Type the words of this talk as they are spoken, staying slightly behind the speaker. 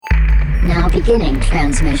beginning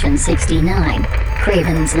transmission 69,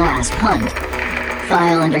 Kraven's Last Hunt.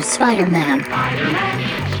 File under Spider-Man.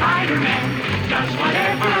 Spider-Man does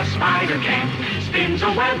whatever a spider can. Spins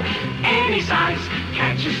a web any size,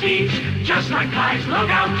 catches thieves just like flies. Look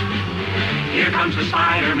out, here comes the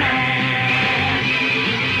Spider-Man.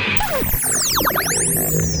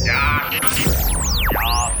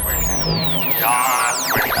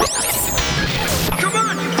 Come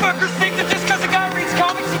on, you fuckers think that just because a guy reads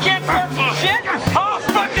comics he can't start some shit? I'll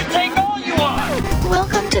fucking take all you want!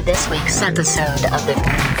 Welcome to this week's episode of the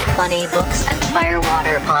Funny Books and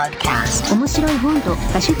Firewater Podcast. 面白い本と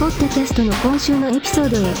歌手ポッドキャストの今週のエピソー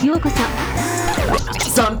ドへようこそ。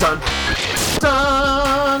Dun dun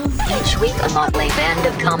dun! Each week, a motley band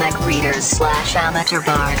of comic readers / amateur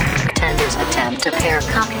bartenders attempt to pair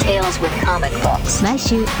cocktails with comic books. 毎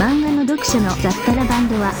週漫画の読者の雑多なバン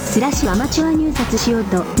ドはスラッシュアマチュア入札しよう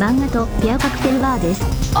と漫画とペアカクテルバーです。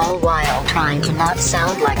 All while trying to not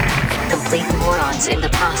sound like complete morons in the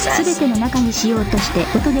すべ process. ての中にしようとして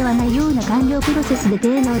音ではないような完了プロセスで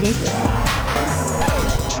低能です。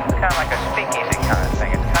 Kind of like a speakeasy kind of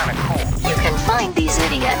thing. It's kind of cool. You can find these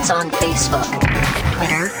idiots on Facebook,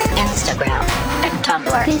 Twitter, Instagram, and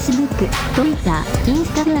Tumblr.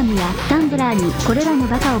 Facebook、Twitter、Instagram や Tumblr にこれらの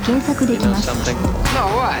バカを検索でき You know ます。 something? No,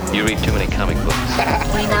 what? You read too many comic books.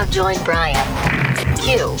 We now join Brian,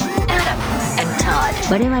 Q, Adam, and Todd.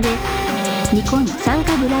 我々ニコン参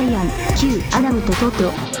加ブライアン、Q、アダムとト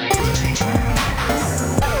ト。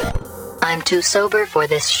 I'm too sober for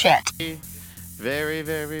this shit. Very,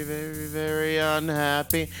 very, very, very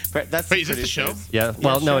unhappy. That's Wait, is this the show? Yeah,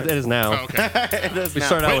 well, Yeah, no, sure. it is now. Oh, okay. It is We now.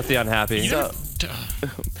 started out with the unhappy. You So-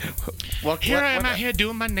 Here I am out here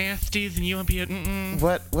doing my nasties, and you up here.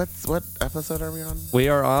 What episode are we on? We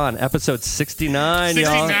are on episode 69,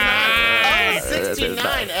 69. y'all. Oh,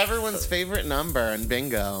 69, everyone's favorite number, and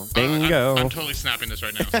bingo. Bingo. I'm totally snapping this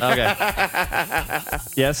right now. Okay.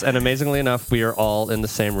 Yes, and amazingly enough, we are all in the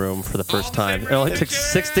same room for the first All in the time. same It only room. took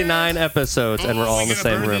 69 episodes, and we're all in the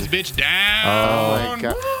same burn room. This bitch down. Oh my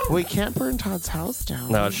god. We can't burn Todd's house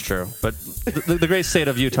down. No, it's true. But the great state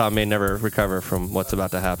of Utah may never recover from what's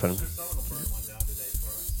about to happen.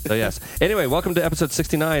 So yes. Anyway, welcome to episode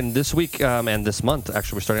 69. This week, and this month,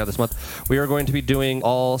 actually, we're starting out this month, we are going to be doing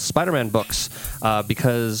all Spider-Man books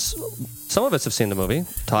because some of us have seen the movie.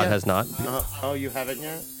 Todd Yeah. has not. Oh, you haven't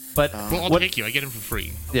yet? But Well, I'll what? take you. I get him for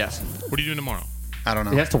free. Yes, What are you doing tomorrow? I don't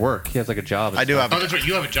know. he has to work. He has like a job. and I do stuff. have. Oh, that's right.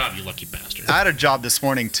 You have a job, you lucky bastard. I had a job this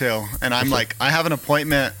morning too, and I'm like, I have an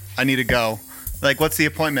appointment. I need to go. Like, what's the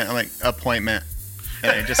appointment? I'm like, appointment.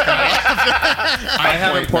 And I just kind of I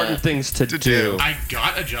have important things to do. I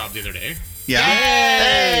got a job the other day. yeah.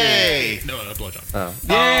 Hey. No, a blowjob. Oh.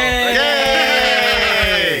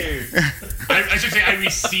 Yay! I should say I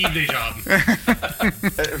received a job.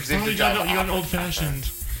 You got an old-fashioned.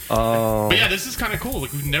 Oh. But yeah, this is kind of cool.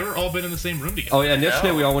 Like, we've never all been in the same room together. Oh yeah, and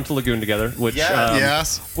yesterday we all went to Lagoon together, which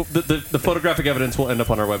Yes. well, the photographic evidence will end up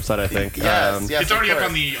on our website, I think. Yes, yes. It's already of up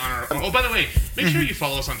on course. our. Oh, by the way, make sure you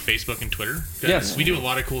follow us on Facebook and Twitter. 'Cause Yes. we do a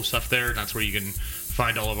lot of cool stuff there. And that's where you can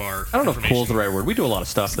find all of our. I don't know if information. cool is the right word. We do a lot of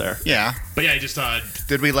stuff there. Yeah. But yeah, just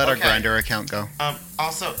Did we let our Okay. grinder account go?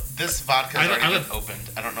 Also, this vodka's I already don't- been opened.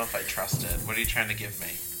 I don't know if I trust it. What are you trying to give me?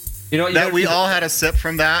 You know, That we all had a sip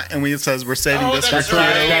from that, and we says we're saving Oh, this for that's you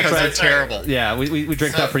right, that's because right. it's terrible. Yeah, we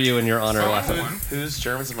drink that for you in your honor last So- time. Whose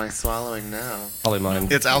germs am I swallowing now? Probably mine.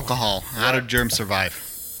 It's alcohol. How do germs survive?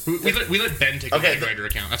 we let Ben take Okay. over the grinder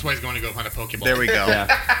account. That's why he's going to go find a Pokeball. There we go. Yeah.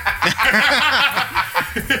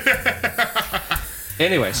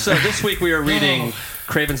 Anyway, so this week we are reading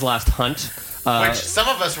Kraven's Last Hunt. Which some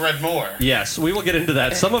of us read more. Yes, we will get into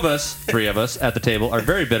that. Some of us, 3 of us at the table, are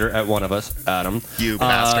very bitter at one of us, Adam. You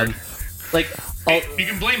bastard. Like, Hey, you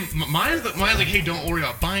can blame mine's like, hey, don't worry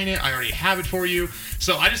about buying it. I already have it for you.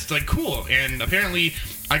 So I just like cool. And apparently,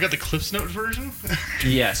 I got the Cliff's Note version.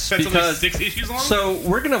 yes, That's only because 6 issues long. so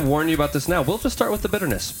we're gonna warn you about this now. We'll just start with the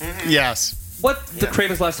bitterness. Yes. What the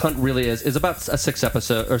Kraven's Last Hunt really is about a 6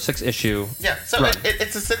 issue. Yeah, so Run.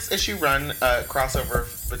 it's a 6-issue run crossover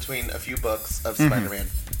between a few books of Spider-Man.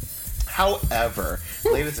 However,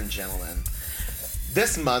 ladies and gentlemen,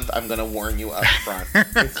 this month I'm going to warn you up front.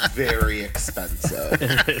 It's very expensive.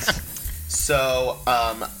 It is. So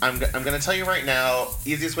I'm going to tell you right now,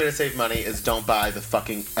 easiest way to save money is don't buy the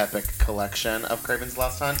fucking epic collection of Kraven's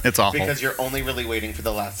Last Hunt. It's awful. Because you're only really waiting for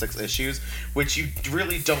the last 6 issues, which you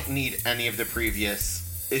really don't need any of the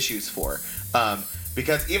previous issues for.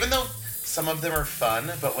 Because even though some of them are fun,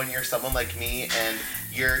 but when you're someone like me and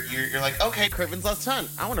you're like, okay, Kraven's Last Hunt,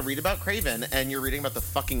 I want to read about Kraven, and you're reading about the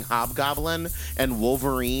fucking Hobgoblin and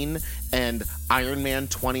Wolverine and Iron Man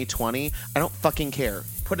 2020, I don't fucking care.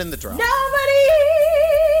 Put in the drop. Nobody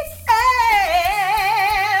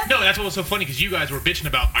No, that's what was so funny because you guys were bitching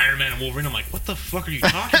about Iron Man and Wolverine. I'm like, what the fuck are you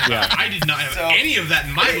talking about? I did not have any of that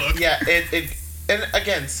in my book. Yeah, and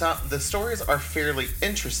again, the stories are fairly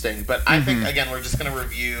interesting, but I think, again, we're just going to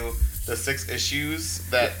review the 6 issues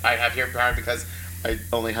that I have here because I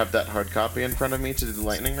only have that hard copy in front of me to do the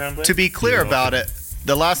lightning round with. To be clear about it,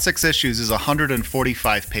 the last 6 issues is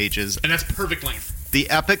 145 pages. And that's perfect length. The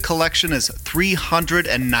Epic Collection is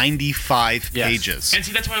 395 pages. And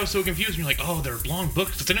see, that's why I was so confused. You're like, oh, they're long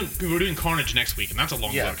books. Because I know we're doing Carnage next week, and that's a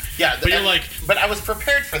long book. Yeah, but you're like... But I was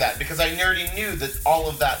prepared for that because I already knew that all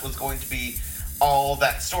of that was going to be all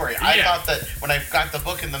that story. I thought that when I got the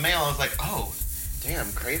book in the mail, I was like, oh, damn,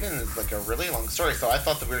 Kraven is like a really long story. So I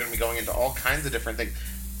thought that we were going to be going into all kinds of different things.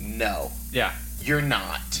 No. Yeah. You're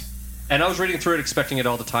not. And I was reading through it expecting it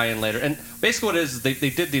all to tie in later. And basically what it is they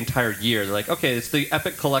did the entire year. They're like, okay, it's the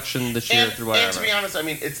Epic Collection this year through whatever. And to be honest, I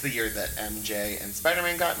mean, it's the year that MJ and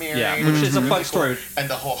Spider-Man got married. Yeah, which is a fun story. Cool. And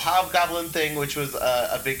the whole Hobgoblin thing, which was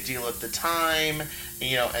a big deal at the time.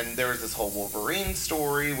 You know, and there was this whole Wolverine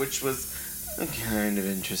story, which was kind of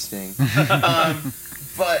interesting.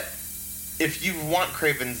 But if you want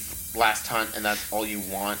Kraven's Last Hunt and that's all you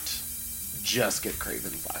want, just get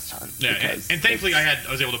Kraven's Last Hunt. Yeah, and thankfully I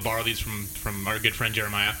was able to borrow these from our good friend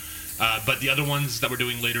Jeremiah. But the other ones that we're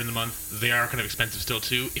doing later in the month, they are kind of expensive still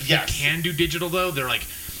too. If you can do digital though, they're like,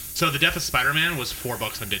 so the Death of Spider-Man was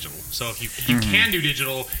 $4 on digital. So if you can do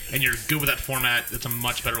digital and you're good with that format, it's a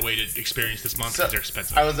much better way to experience this month because they're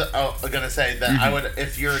expensive. I was gonna say that I would,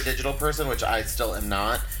 if you're a digital person, which I still am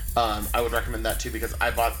not, I would recommend that too because I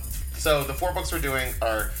bought. So the 4 books we're doing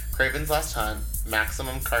are Kraven's Last Hunt,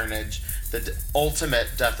 Maximum Carnage, the Ultimate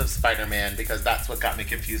Death of Spider-Man, because that's what got me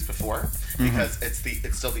confused before, because it's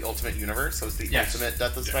still the Ultimate Universe, so it's the Ultimate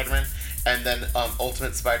Death of Spider-Man, and then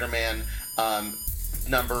Ultimate Spider-Man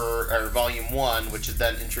Volume 1, which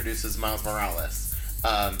then introduces Miles Morales.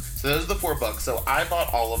 So those are the 4 books. So I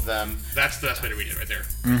bought all of them. That's the best way to read it right there.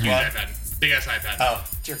 Huge iPad, big ass iPad. Oh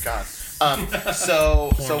dear God. Porn looks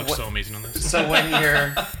so amazing on this. So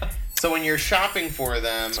when you're shopping for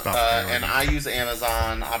them, and I use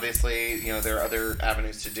Amazon, obviously, you know, there are other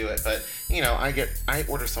avenues to do it, but, you know, I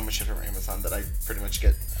order so much shit from Amazon that I pretty much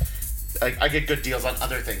get, I get good deals on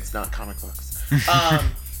other things, not comic books.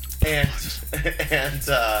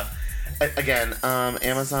 Again,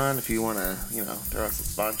 Amazon, if you want to, you know, throw us a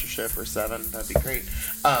sponsorship or 7, that'd be great.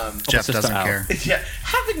 Jeff doesn't care. Yeah,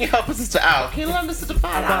 how can you help us, Sister Al? Can you lend us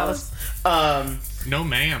 $5? No,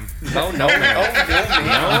 ma'am. Oh, no, ma'am.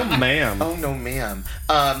 No, ma'am. Oh, no, ma'am.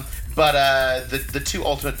 But the 2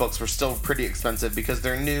 Ultimate books were still pretty expensive because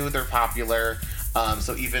they're new, they're popular.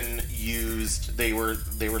 So even used, they were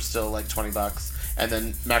still like $20. And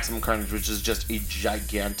then Maximum Carnage, which is just a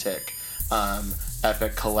gigantic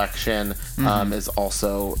Epic Collection, is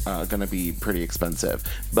also going to be pretty expensive.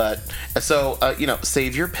 But so you know,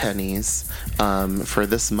 save your pennies for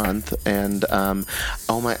this month. And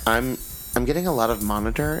I'm getting a lot of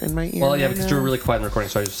monitor in my ear. Well, yeah, because you were really quiet in the recording,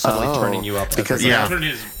 so I was suddenly turning you up. Because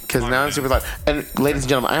now I'm super loud. And ladies and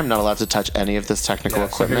gentlemen, I am not allowed to touch any of this technical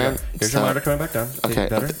equipment. So here's your monitor coming back down. Okay,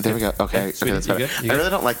 there we go. Okay, that's better. I really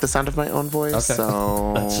don't like the sound of my own voice,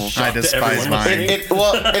 so I despise mine. It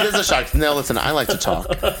is a shock. Now listen, I like to talk,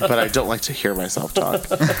 but I don't like to hear myself talk.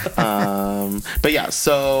 But yeah,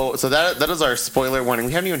 so that is our spoiler warning.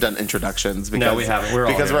 We haven't even done introductions because no, we haven't.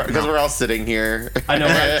 We're all sitting here. I know,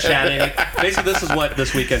 we're chatting. Basically, this is what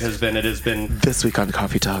this weekend has been. It has been this week on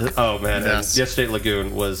Coffee Talk. Oh man, yes. Yesterday at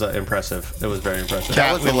Lagoon was impressive. It was very impressive.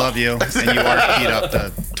 Kat, we love you, and you are keyed up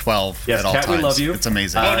to 12 at all Kat, times. we love you. It's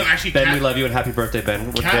amazing. Oh no, actually, Ben, we love you, and happy birthday,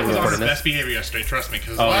 Ben. Kat was on her best behavior yesterday. Trust me,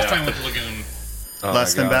 because the last time with Lagoon.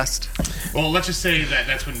 Less than best. Well, let's just say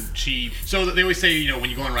that's when she. So they always say, you know,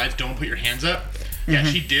 when you go on rides, don't put your hands up. Yeah,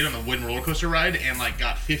 she did on the wooden roller coaster ride, and like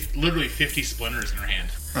got literally 50 splinters in her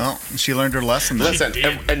hand. Well, she learned her lesson. Listen,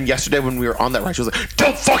 and yesterday when we were on that ride, she was like,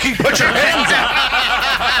 "Don't fucking put your hands up!"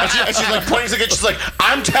 and she's like pointing again. She's like,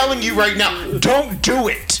 "I'm telling you right now, don't do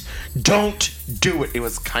it. Don't do it." It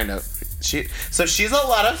was kind of So she's a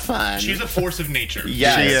lot of fun. She's a force of nature.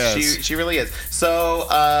 Yes, she really is. So,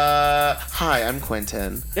 hi, I'm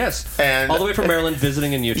Quentin. Yes, and all the way from Maryland,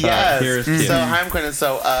 visiting in Utah. Yes. Here's Kim. So, hi, I'm Quentin.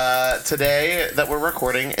 So, today that we're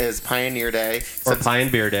recording is Pioneer Day. Or Pie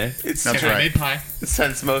and Beer Day. That's right. I made pie.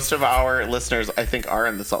 Since most of our listeners, I think, are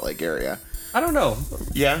in the Salt Lake area. I don't know.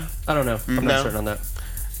 Yeah? I don't know. I'm not certain on that.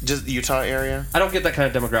 Just Utah area? I don't get that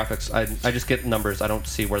kind of demographics. I just get numbers. I don't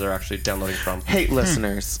see where they're actually downloading from. Hey,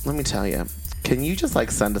 listeners, let me tell you. Can you just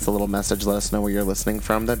like send us a little message? Let us know where you're listening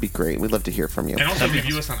from. That'd be great. We'd love to hear from you. And also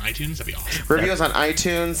review us on iTunes. That'd be awesome. Review us on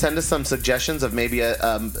iTunes. Send us some suggestions of maybe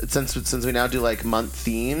since we now do like month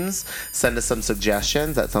themes. Send us some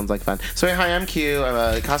suggestions. That sounds like fun. So hi, I'm Q.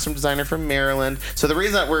 I'm a costume designer from Maryland. So the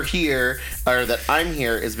reason that we're here, or that I'm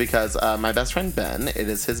here, is because my best friend Ben. It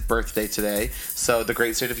is his birthday today. So the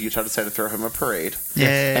great state of Utah decided to throw him a parade.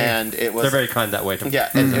 Yay! And it was They're very kind that way. Yeah,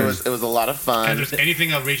 and it was a lot of fun. And there's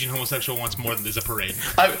anything a raging homosexual wants more than is a parade.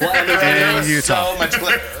 And there was Utah. so much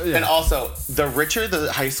glitter. And also, the richer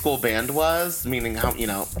the high school band was, meaning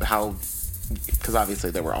how because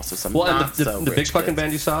obviously there were also some Well, and not the so big rich fucking kids.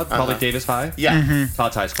 band you saw, probably Davis High. Yeah.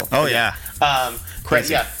 Todd's high school. Oh yeah.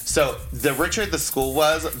 Crazy. Yeah. So the richer the school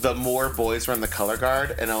was, the more boys were in the color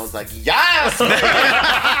guard, and I was like, yes,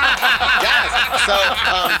 yes. So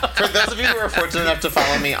for those of you who were fortunate enough to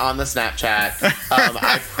follow me on the Snapchat,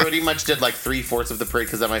 I pretty much did like 3/4 of the parade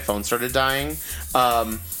because then my phone started dying.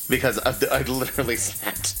 Because I literally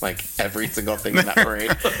snapped like every single thing in that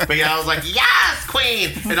parade. But yeah, I was like, yes,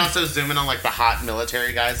 queen! And also zooming on like the hot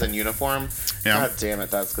military guys in uniform. Yeah. God damn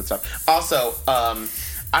it, that's good stuff. Also, I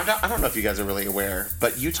don't know if you guys are really aware,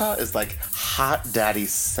 but Utah is like hot daddy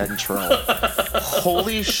central.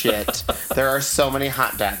 Holy shit. There are so many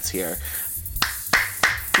hot dads here.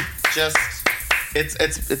 Just...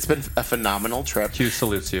 It's been a phenomenal trip. Q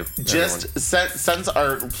salutes you. Just since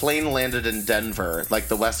our plane landed in Denver, like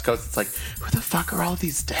the West Coast, it's like, who the fuck are all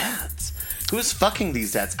these dads? Who's fucking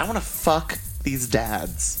these dads? I want to fuck these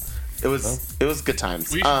dads. It was good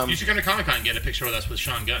times. You should come to Comic-Con and get a picture with us with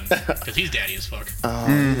Sean Gunn, because he's daddy as fuck. Oh,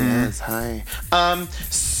 yes, hi.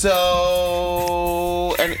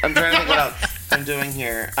 So, and I'm trying to think what else I'm doing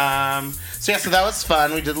here. So that was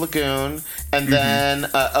fun. We did Lagoon, and then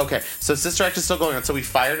okay. So Sister Act is still going on. So we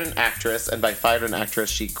fired an actress, and by fired an actress,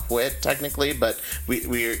 she quit technically, but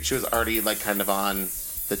she was already like kind of on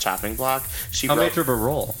the chopping block. How major of a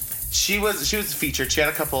role? She was featured. She had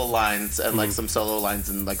a couple of lines and like some solo lines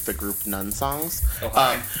in like the group Nun songs.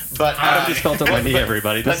 But I just felt on my knee,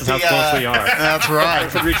 everybody. This is how close we are. That's right. I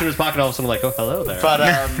was reaching his pocket, all of a sudden, like, oh, hello there. But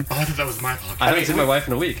I thought that was my pocket. I haven't seen my wife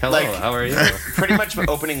in a week. Hello, how are you? Pretty much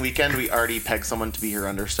opening weekend, we already pegged someone to be her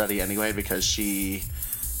understudy anyway because she.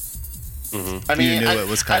 I mean, you knew it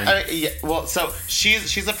was coming. Well, so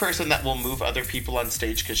she's a person that will move other people on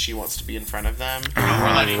stage because she wants to be in front of them, or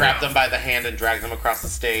like grab them by the hand and drag them across the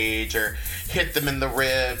stage, or hit them in the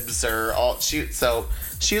ribs, or all. She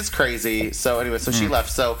is crazy. So anyway, she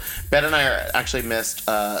left. So Ben and I actually missed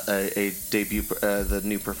a debut, the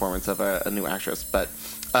new performance of a new actress, but.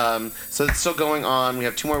 So it's still going on. We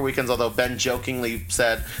have 2 more weekends, although Ben jokingly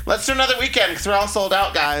said, let's do another weekend because we're all sold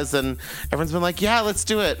out, guys. And everyone's been like, yeah, let's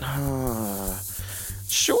do it.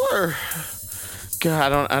 Sure.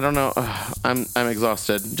 God, I don't know. I'm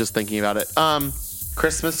exhausted just thinking about it.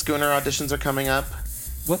 Christmas schooner auditions are coming up.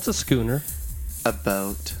 What's a schooner? A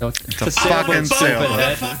boat. Oh, it's a fucking sail.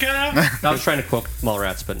 I was trying to quote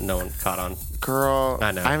Mallrats, but no one caught on. Girl,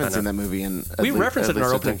 I know. I haven't seen that movie in. We referenced it in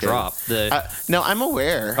our opening drop. No, I'm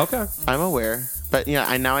aware. Okay, I'm aware, but yeah,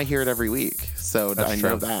 I hear it every week, so I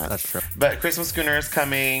know that. That's true. But Christmas Schooner is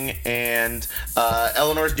coming, and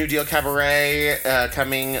Eleanor's New Deal Cabaret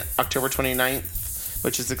coming October 29th,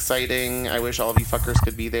 which is exciting. I wish all of you fuckers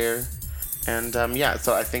could be there. And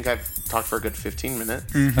so I think I've talked for a good 15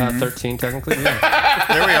 minutes. 13 technically. Yeah.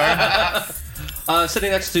 There we are.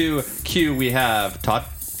 Sitting next to Q, we have Todd.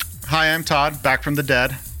 Hi, I'm Todd, back from the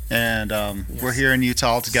dead, and we're here in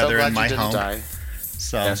Utah together in my home. Die.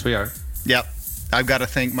 So yes, we are. Yep, I've got to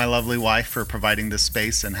thank my lovely wife for providing this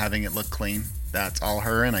space and having it look clean. That's all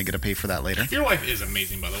her, and I get to pay for that later. Your wife is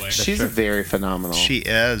amazing, by the way. She's very phenomenal. She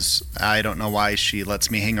is. I don't know why she lets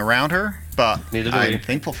me hang around her, but I'm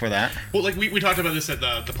thankful for that. Well, like we talked about this at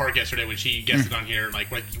the park yesterday when she guested on here. Like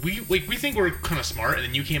we think we're kind of smart, and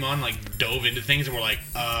then you came on, like dove into things, and we're like,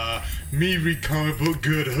 me read comic book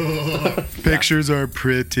good. Pictures are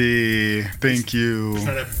pretty. Thank you. It's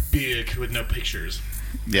not a book with no pictures.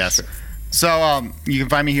 Yes. So you can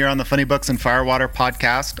find me here on the Funny Books and Firewater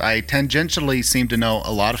podcast. I tangentially seem to know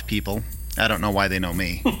a lot of people. I don't know why they know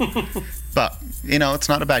me. But, it's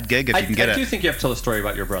not a bad gig if you can get it. I do think you have to tell a story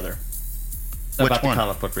about your brother. About the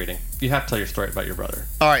comic book reading. You have to tell your story about your brother.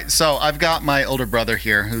 All right, so I've got my older brother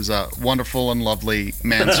here who's a wonderful and lovely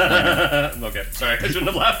mansplainer. Okay, sorry. I shouldn't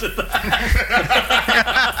have laughed at that.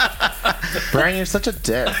 Brian, you're such a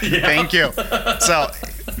dick. Yeah. Thank you.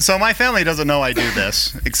 So my family doesn't know I do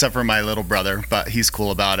this, except for my little brother, but he's cool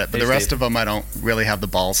about it. But the rest of them, I don't really have the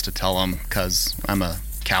balls to tell them because I'm a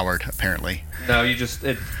coward, apparently. No, you just...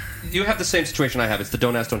 you have the same situation I have. It's the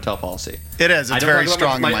don't ask, don't tell policy. It is. I It's don't very talk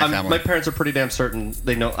about strong in my family. My parents are pretty damn certain.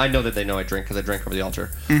 I know that they know I drink because I drink over the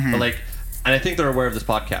altar. Mm-hmm. But like, and I think they're aware of this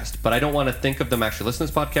podcast. But I don't want to think of them actually listening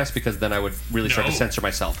to this podcast because then I would really start to censor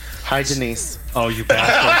myself. Hi, Denise. Oh, you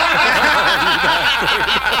bastard!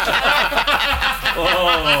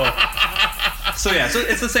 Oh. So yeah, so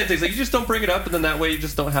it's the same thing. It's like you just don't bring it up, and then that way you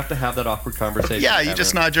just don't have to have that awkward conversation. Yeah, you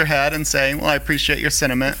just nod your head and say, well, I appreciate your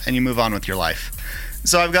sentiment, and you move on with your life.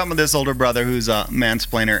 So I've got this older brother who's a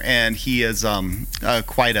mansplainer, and he is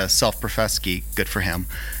quite a self-professed geek. Good for him.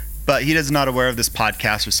 But he is not aware of this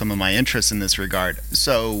podcast or some of my interests in this regard.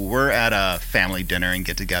 So we're at a family dinner and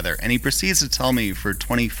get together, and he proceeds to tell me for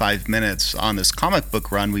 25 minutes on this comic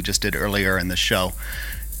book run we just did earlier in the show,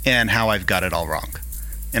 and how I've got it all wrong.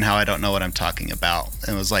 And how I don't know what I'm talking about.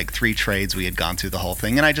 It was like 3 trades. We had gone through the whole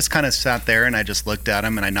thing. And I just kind of sat there and I just looked at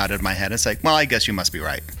him and I nodded my head. It's like, well, I guess you must be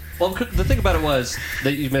right. Well, the thing about it was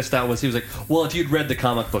that you missed out was he was like, well, if you'd read the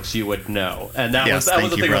comic books, you would know. And that was the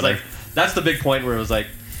thing. Brother. Was like, that's the big point where it was like,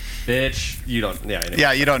 bitch, you don't. Yeah, anyway.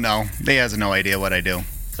 Yeah, you don't know. He has no idea what I do.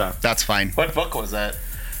 So that's fine. What book was that?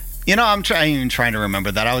 I'm trying to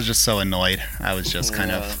remember that. I was just so annoyed. I was just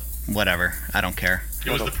kind of whatever. I don't care.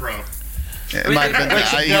 It was the Pro. It might have been.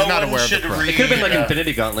 He's not aware of the Pro. It could have been like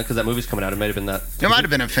Infinity Gauntlet because that movie's coming out. It might have been that. It might have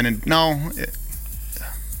been Infinity. No.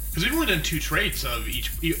 Because we've only done 2 trades of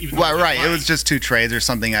each. Well, right. It was just 2 trades or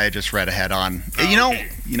something I had just read ahead on. Okay.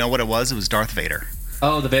 You know what it was? It was Darth Vader.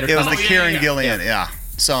 Oh, the Vader. It was the Kieran yeah. Gillian. Yeah.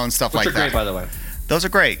 So and stuff Which like are that. great, by the way. Those are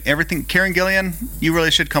great. Everything. Kieran Gillian, you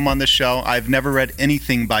really should come on this show. I've never read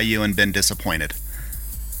anything by you and been disappointed.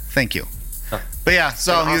 Thank you. But yeah,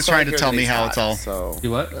 so he was trying to tell me how it's all. So. You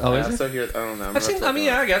what? Oh, is it? So here, I don't know. I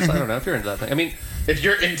guess I don't know if you're into that thing. I mean, if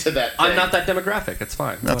you're into that, I'm not that demographic. It's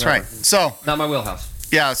fine. That's Whatever. right. So not my wheelhouse.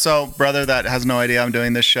 Yeah. So brother, that has no idea I'm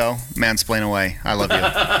doing this show. Mansplain away. I love you.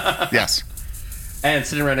 Yes. And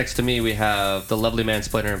sitting right next to me, we have the lovely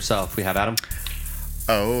mansplainer himself. We have Adam.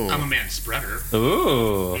 Oh. I'm a man spreader.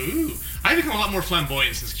 Ooh. Ooh. I've become a lot more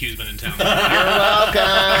flamboyant since Q's been in town. You're welcome.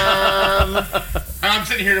 I'm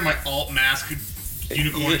sitting here in my alt mask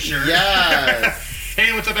unicorn shirt. Yes.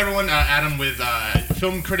 Hey, what's up, everyone? Adam with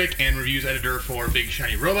film critic and reviews editor for Big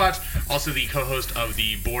Shiny Robots. Also the co-host of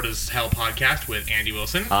the Bored as Hell podcast with Andy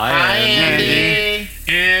Wilson. Hi, Andy.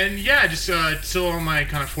 And yeah, just still on my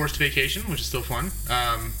kind of forced vacation, which is still fun.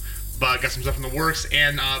 But got some stuff in the works.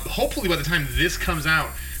 And hopefully by the time this comes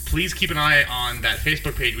out, please keep an eye on that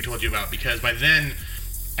Facebook page we told you about, because by then,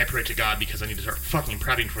 I pray to God, because I need to start fucking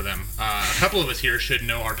prepping for them. A couple of us here should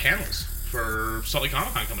know our panels for Salt Lake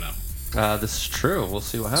Comic Con coming up. This is true. We'll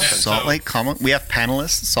see what happens. Salt Lake Comic. We have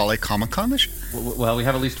panelists. Salt Lake Comic Con this year. Well, we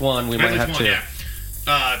have at least one. We might have 2. Yeah.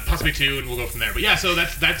 Possibly 2, and we'll go from there. But yeah, so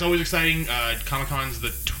that's always exciting. Comic Con's the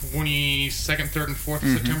 22nd, 3rd, and 4th of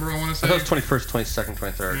September. I want to say. I thought it was 21st, 22nd,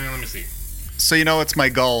 23rd. Yeah, let me see. So you know what's my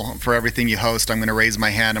goal for everything you host? I'm going to raise my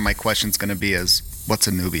hand, and my question's going to be is, what's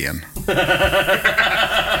a Nubian?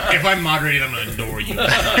 If I'm moderating, I'm going to adore you.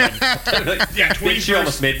 Yeah, 21st. You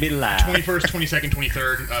almost made me laugh. 21st, 22nd,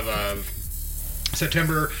 23rd of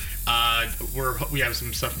September. We have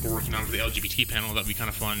some stuff we're working on for the LGBT panel. That'll be kind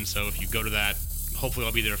of fun. So if you go to that, hopefully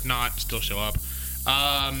I'll be there. If not, still show up.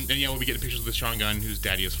 And yeah, we'll be getting pictures with Sean Gunn, who's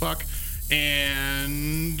daddy as fuck.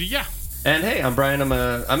 And yeah. And hey, I'm Brian.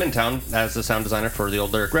 I'm in town as the sound designer for the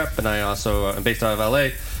Old Lyric Rep, and I also am based out of LA.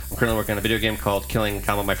 I'm currently working on a video game called Killing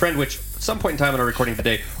Comma My Friend, which at some point in time in our recording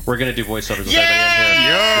today, we're going to do voiceovers with everybody in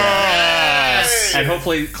here. Yes! And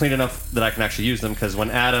hopefully clean enough that I can actually use them, because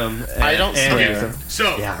when Adam I don't and swear.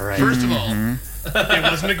 So, yeah, right. first of all, it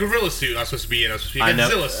wasn't a gorilla suit I was supposed to be in. I was supposed to be a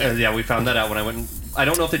Godzilla suit. Yeah, we found that out when I went. I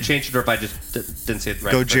don't know if they changed it or if I just didn't see it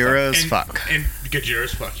right. Gojira as fuck. And Gojira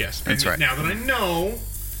as fuck, yes. That's right. Now that I know,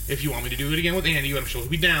 if you want me to do it again with Andy, I'm sure he'll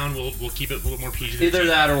be down. We'll keep it a little more PG. Either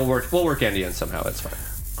that or we'll work Andy in somehow. It's fine.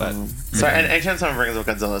 But So, and anytime someone brings up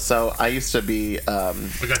Godzilla, so I used to be.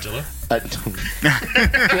 Godzilla? I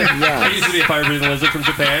Yeah. used to be a fire-breathing lizard from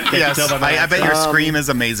Japan. Can't Yes, you tell by my I bet your scream is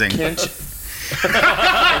amazing. Can't you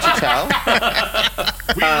tell?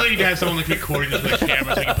 We really need to have someone like recording this with a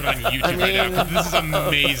camera so we can put it on YouTube right now. This is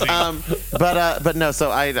amazing. But no.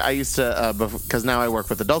 So I used to because now I work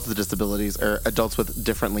with adults with disabilities or adults with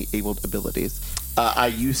differently abled abilities. I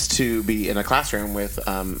used to be in a classroom with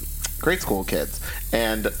grade school kids,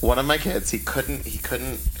 and one of my kids he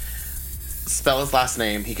couldn't spell his last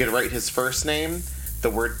name. He could write his first name, the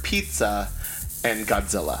word pizza, and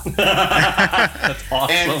Godzilla. That's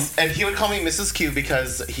awesome. And he would call me Mrs. Q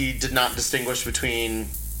because he did not distinguish between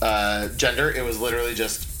gender. It was literally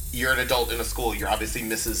just, you're an adult in a school, you're obviously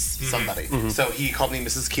Mrs. somebody. So he called me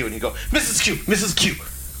Mrs. Q, and he'd go, Mrs. Q,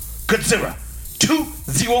 Godzilla, 2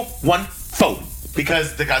 201-4.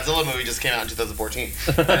 Because the Godzilla movie just came out in 2014.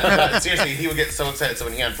 Seriously, he would get so excited. So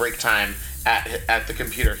when he had break time at the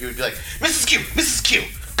computer, he would be like, Mrs. Q,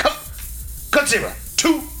 Godzilla,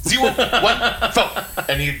 201-4.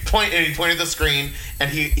 And he'd point at the screen,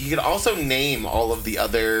 and he could also name all of the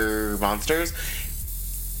other monsters.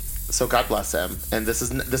 So God bless him. And this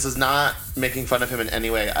is not making fun of him in any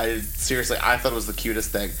way. I thought it was the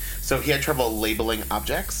cutest thing. So he had trouble labeling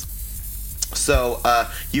objects. So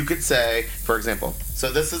you could say, for example,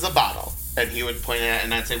 so this is a bottle, and he would point at it,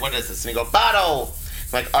 and I'd say, what is this? And he'd go, bottle.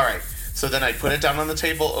 I'm like, all right. So then I'd put it down on the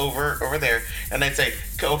table over there, and I'd say,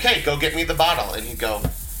 okay, go get me the bottle. And he'd go,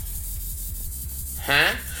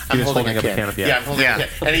 huh? I'm holding a can of I'm holding a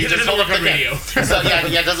can. And he just hold up the can. So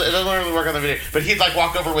it doesn't really work on the video. But he'd like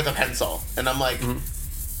walk over with a pencil, and I'm like,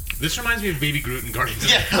 this reminds me of Baby Groot and Guardians.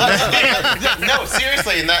 Yeah, no,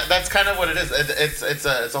 seriously, and that's kind of what it is. It's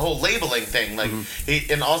a whole labeling thing. Like,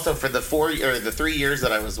 and also for the 3 years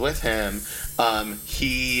that I was with him,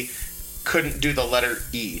 he couldn't do the letter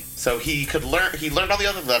E. So he learned all the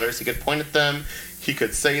other letters. He could point at them. He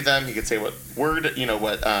could say them. He could say what word, or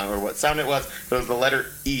what sound it was. But it was the letter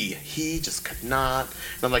E. He just could not.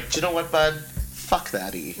 And I'm like, do you know what, bud? Fuck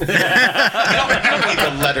that E. you don't need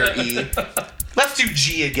the letter E. Let's do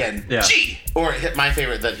G again. Yeah. G! Or my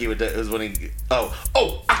favorite that he would do was when he... Oh,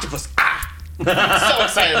 octopus! Ah! So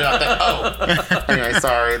excited about that. Oh. Anyway,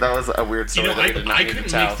 sorry. That was a weird story. I couldn't make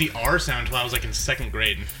the R sound until I was like in second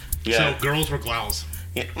grade. Yeah. So girls were glows.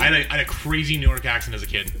 Yeah. I had a crazy New York accent as a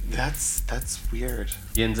kid. That's weird.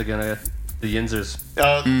 The Yinzers.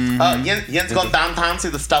 Yin's gone downtown to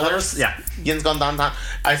the Stellars. Yeah. Yin's gone downtown.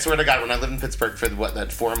 I swear to God, when I lived in Pittsburgh for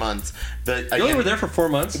 4 months. You only were there for 4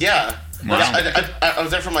 months? Yeah. Wow. I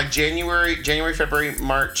was there from like January, February,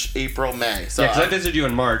 March, April, May. So because I visited you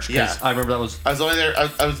in March. Yeah. I remember that was... I was only there...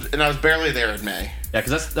 I was barely there in May. Yeah,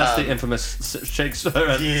 because that's the infamous Shakespeare...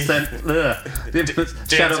 the infamous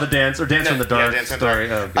Shadow of the Dance, or Dance in the Dark story.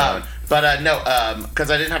 Oh, God. Because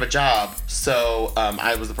I didn't have a job, so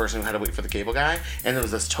I was the person who had to wait for the cable guy, and there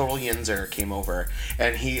was this total Yinzer came over,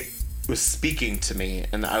 and he was speaking to me,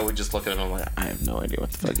 and I would just look at him and I'm like, I have no idea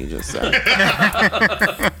what the fuck he just said.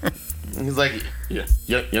 He's like, yeah,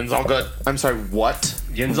 Yin's all good. I'm sorry, what?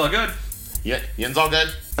 Yin's all good. Yeah, Yin's all good.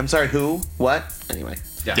 I'm sorry, who? What? Anyway.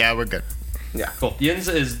 Yeah, we're good. Yeah. Cool. Yin's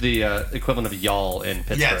is the equivalent of y'all in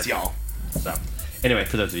Pittsburgh. Yeah, it's y'all. So, anyway,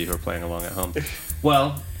 for those of you who are playing along at home.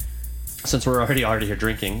 Well, since we're already here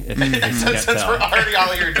drinking, since we're already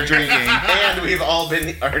all here drinking, and we've all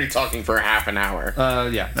been already talking for half an hour.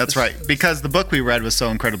 Yeah. That's right. Because the book we read was so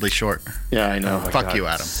incredibly short. Yeah, I know. Fuck you,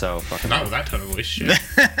 Adam. So fucking not with that tone of voice. Shit.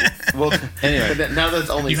 Well, anyway, now that's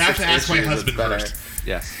only you have to ask my husband first.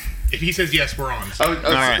 Yes. If he says yes, we're on. All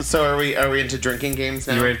right. So are we into drinking games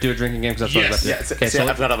now? You ready to do a drinking game? Because that's what I was about to do. Okay,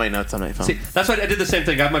 I've got all my notes on my phone. See, that's why I did the same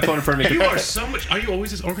thing. I have my phone in front of me. You are so much. Are you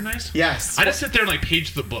always this organized? Yes. I just sit there and like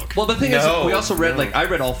page the book. Well, the thing is, we also read I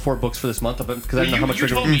read all 4 books for this month because I didn't know how much. You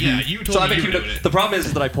told me, yeah. You told me. You the problem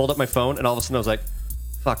is that I pulled up my phone and all of a sudden I was like,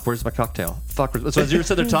 fuck, where's my cocktail? Fuck. So as you were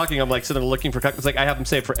sitting there talking, I'm like sitting there looking for cocktails. It's like I have them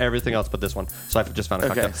saved for everything else but this one. So I just found a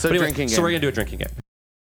cocktail. So drinking game. So we're going to do a drinking game.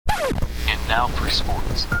 And now for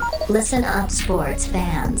sports. Listen up, sports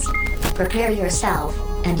fans. Prepare yourself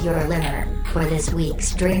and your liver for this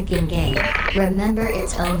week's drinking game. Remember,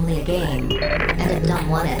 it's only a game, and a dumb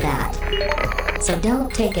one at that. So don't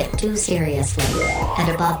take it too seriously, and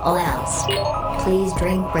above all else, please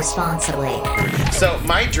drink responsibly. So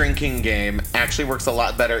my drinking game actually works a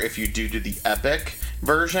lot better if you do the epic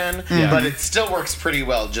version, but it still works pretty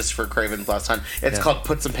well just for Craven's Last Hunt. It's called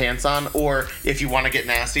Put Some Pants On, or if you want to get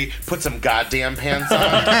nasty, put some goddamn pants on.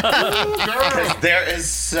 Because there is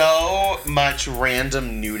so much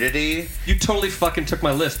random nudity. You totally fucking took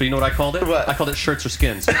my list, but you know what I called it? What? I called it Shirts or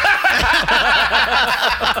Skins.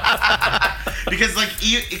 Because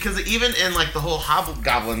even in like the whole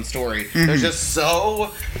Hobgoblin story, there's just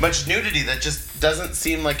so much nudity that just doesn't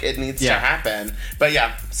seem like it needs to happen. But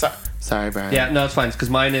yeah, sorry, Brian. Yeah, no, it's fine. Because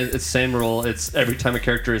mine is it's the same rule. It's every time a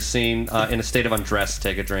character is seen in a state of undress,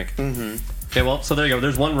 take a drink. Mm-hmm. Okay, well, so there you go.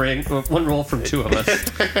 There's one rule from 2 of us.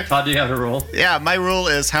 Todd, do you have a rule? Yeah, my rule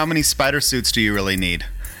is how many spider suits do you really need?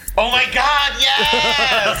 Oh my God!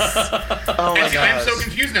 Yes! Oh my God! I'm so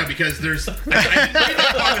confused now because there's. But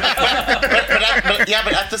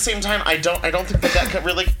at the same time, I don't think that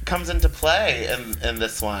really comes into play in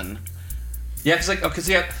this one. Yeah, because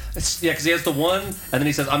because he has the one, and then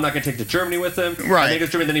he says, "I'm not going to take to Germany with him." Right. And then he goes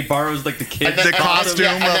to Germany, and then he borrows like the kid, the costume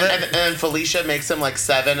and of then, it. and then Felicia makes him like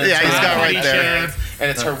 7. And Yeah, it's he's her got one right there. appearance,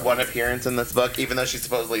 and it's her one appearance in this book, even though she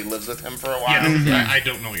supposedly lives with him for a while. Yeah, I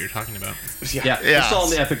don't know what you're talking about. Yeah, it's all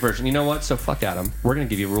in the epic version. You know what? So fuck Adam. We're going to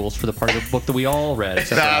give you rules for the part of the book that we all read.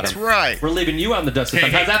 except for That's Adam. right. We're leaving you on the dust this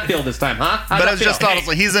time. How's that feel this time, huh? How's But that it's just feel?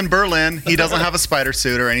 honestly, he's in Berlin. He doesn't have a spider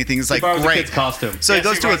suit or anything. He's like, borrows a great. kid's costume. So he Yes,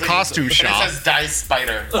 goes to a borrows costume and shop. It says "Die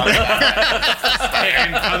Spider." Hey,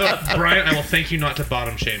 and Brian, I will thank you not to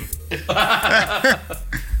bottom shame.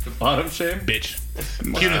 Bottom shame? Bitch.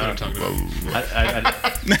 You know what I'm talking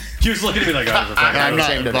about. He was looking at me like I was afraid. I'm not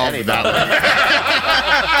ashamed of involved any in that.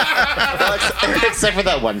 Well, except for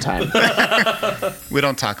that one time. We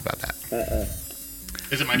don't talk about that.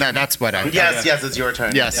 Is it my No, turn? that's what I. Yes, yes, it's your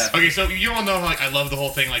turn. Yes. Okay, so you all know like I love the whole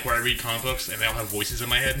thing like where I read comic books and they all have voices in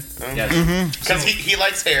my head. Yes. Because he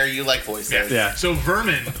likes hair, you like voices. Yeah. So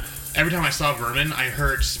Vermin, every time I saw Vermin, I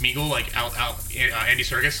heard Smeagol like out Andy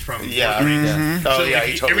Serkis from Yeah. Lord of the Rings. Mm-hmm. Oh, So yeah, like,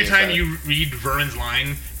 he totally every time said it. you read Vermin's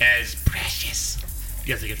line as precious,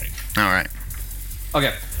 you have to get a drink. All right.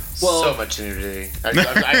 Okay. Well, So much nudity. I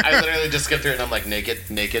literally just skip through it and I'm like, naked.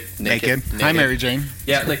 Hi, Mary Jane.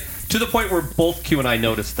 yeah, like to the point where both Q and I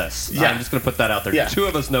noticed this. Yeah. I'm just gonna put that out there. Yeah. Two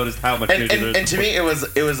of us noticed how much And, nudity there is. and to me, it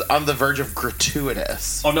was on the verge of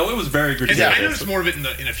gratuitous. Oh no, it was very good. And Yeah. I noticed more of it in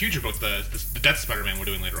a future book, the Death Spider-Man we're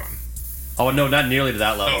doing later on. Oh no, not nearly to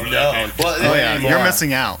that level. Oh, really? No. Okay. Well, Oh yeah, more. you're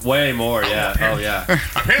missing out. Way more. Yeah. Oh yeah.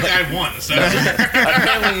 Apparently I won, so.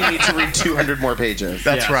 Apparently, you need to read 200 more pages.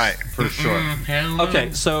 That's Yeah, right. for sure. Hello.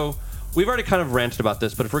 Okay, so we've already kind of ranted about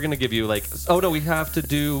this, but if we're gonna give you like, oh no, we have to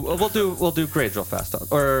do. We'll do grades real fast,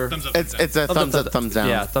 or Thumbs up. It's a thumbs up, thumbs down.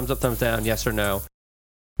 Yeah, thumbs up, thumbs down, yes or no.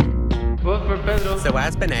 So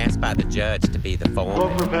I've been asked by the judge to be the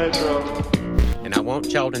foreman. And I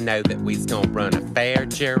want y'all to know that we's gonna run a fair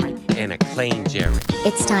jury and a clean jury.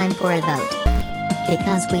 It's time for a vote.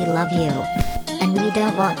 Because we love you. And we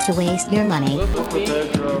don't want to waste your money.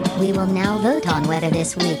 We will now vote on whether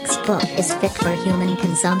this week's book is fit for human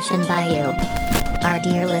consumption by you, our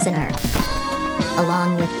dear listener.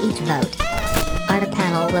 Along with each vote, our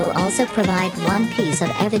panel will also provide one piece of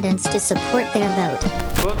evidence to support their vote.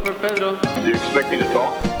 Do you expect me to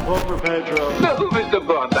talk? Vote for Pedro. No, Mr.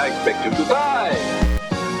 Bond, I expect you to die.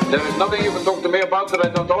 There is nothing you can talk to me about that I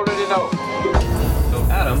don't already know. So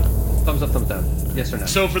Adam, thumbs up, thumbs down, yes or no.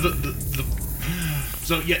 So for the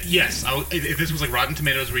so yeah, yes. If this was like Rotten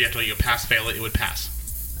Tomatoes where you have to like, pass, fail it, it would pass.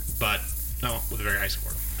 But no, with a very high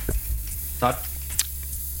score. Todd?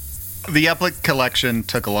 The Epic Collection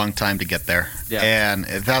took a long time to get there. Yeah. And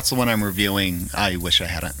if that's the one I'm reviewing, I wish I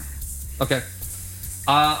hadn't. Okay.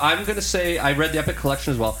 I'm going to say I read the Epic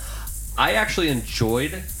Collection as well. I actually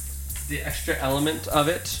enjoyed the extra element of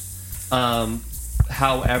it.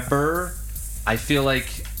 However, I feel like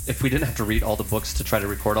if we didn't have to read all the books to try to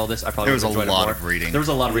record all this, I probably There was would have a enjoyed lot it more. of reading. There was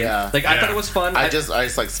a lot of reading. Yeah. Like, I thought it was fun. I just like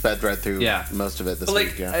sped read through Yeah. most of it this But like,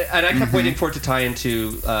 week. Yeah. and I kept waiting for it to tie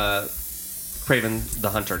into Kraven the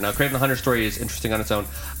Hunter. Now, Kraven the Hunter story is interesting on its own.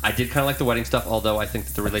 I did kind of like the wedding stuff, although I think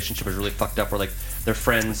that the relationship is really fucked up. Where like they're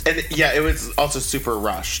friends. And yeah, it was also super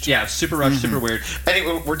rushed. Yeah, super rushed, super weird.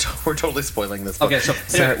 Anyway, we're totally spoiling this book. Okay, so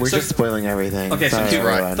Sorry, anyway, we're so- just spoiling everything. Okay, so Sorry, two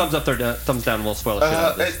everyone. thumbs up, thumbs down. We'll spoil the shit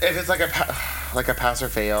out of this. If it's like a pass or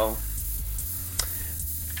fail,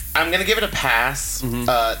 I'm gonna give it a pass,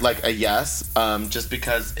 like a yes, just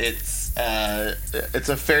because it's a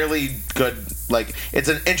fairly good, like it's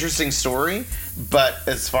an interesting story, but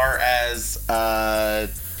as far as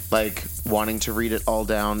like wanting to read it all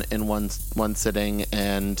down in one sitting,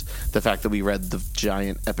 and the fact that we read the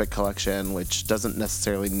giant Epic Collection, which doesn't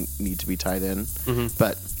necessarily need to be tied in,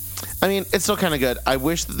 but I mean it's still kind of good. I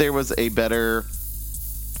wish that there was a better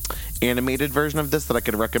animated version of this that I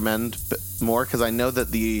could recommend more, because I know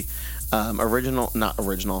that the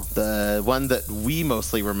the one that we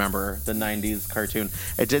mostly remember, the 90s cartoon,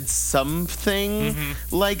 it did something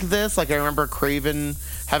like this. Like I remember Kraven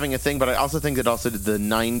having a thing, but I also think it also did the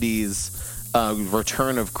 90s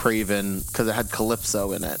Return of Kraven, because it had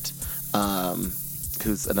Calypso in it.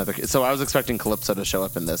 Who's another kid. So I was expecting Calypso to show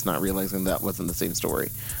up in this, not realizing that wasn't the same story.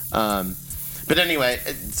 But anyway,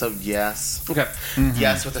 so yes. Okay.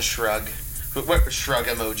 Yes with a shrug. What shrug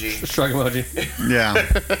emoji? Shrug emoji. Yeah.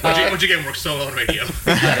 What'd you get? Work so well on radio.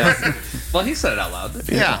 Well, he said it out loud.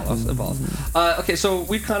 Yeah. Okay, so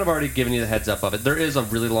we've kind of already given you the heads up of it. There is a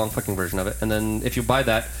really long fucking version of it, and then if you buy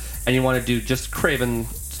that and you want to do just Kraven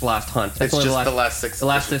last hunt. It's only just the last six. The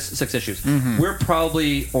last six issues. We're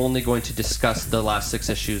probably only going to discuss the last 6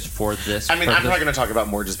 issues for this. I mean, I'm probably going to talk about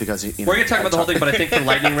more just because you know, we're going to talk about the whole thing, but I think for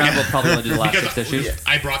lightning round we'll probably only do the last 6 issues.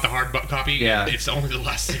 I brought the hard copy. Yeah. It's only the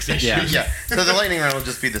last 6 issues. Yeah. So the lightning round will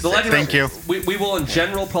just be the six. Thank you. We will in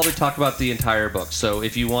general probably talk about the entire book. So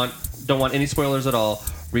if you don't want any spoilers at all,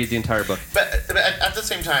 read the entire book. But at the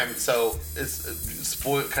same time, so it's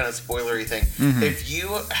kind of spoilery thing. If you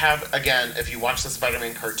watch the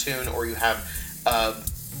Spider-Man cartoon, or you have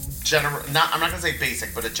I'm not going to say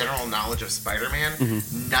basic, but a general knowledge of Spider-Man,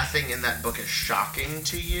 nothing in that book is shocking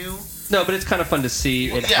to you. No, but it's kind of fun to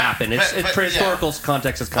see it happen. For historical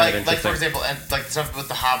context, it's kind of interesting. Like, for example, and like stuff with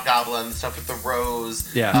the Hobgoblin, the stuff with the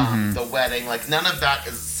Rose, the wedding, like none of that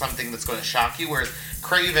is something that's going to shock you. Whereas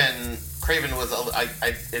Craven was,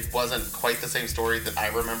 it wasn't quite the same story that I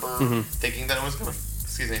remember thinking that it was going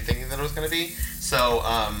to be. So,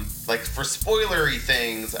 like for spoilery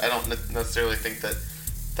things, I don't necessarily think that.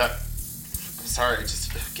 Sorry,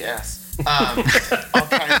 just gas. All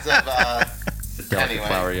kinds of. Delicate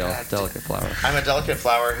flower, y'all. Delicate flower. I'm a delicate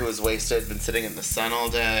flower who is wasted, been sitting in the sun all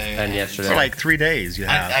day. And yesterday. For like 3 days, you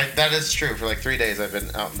have. That is true. For like 3 days, I've been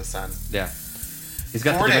out in the sun. Yeah. He's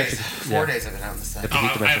got 4 days. 4 days I've been out in the sun.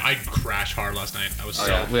 I crashed hard last night. I was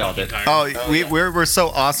we all did. Tired. We're so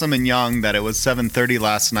awesome and young that it was 7:30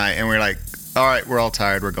 last night, and we're like, all right, we're all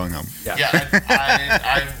tired. We're going home. Yeah.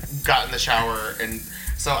 I got in the shower, and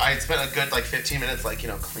so I spent a good 15 minutes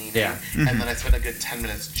cleaning, and then I spent a good 10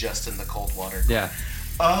 minutes just in the cold water. Yeah.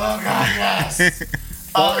 Oh God, yes.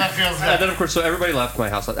 That feels good. And then of course, so everybody left my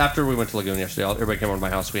house after we went to Lagoon yesterday. Everybody came over to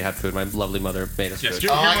my house. We had food. My lovely mother made us food.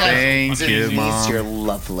 Thank you, Mom. You're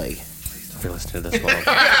lovely. If you're listening to this,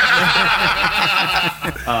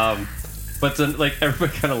 but then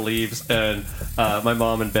everybody kind of leaves, and my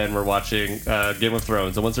mom and Ben were watching Game of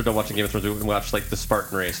Thrones. And once they're done watching Game of Thrones, we watched the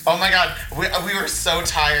Spartan race. Oh my God, we were so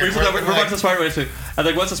tired. We're watching the Spartan race, and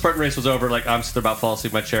once the Spartan race was over, I'm sitting there about falling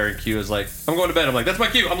asleep in my chair, and Q is like, "I'm going to bed." I'm like, "That's my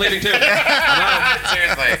cue. I'm leaving too."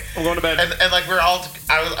 Seriously, I'm going to bed. And we're all.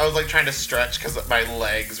 I was trying to stretch because my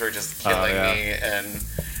legs were just killing me, and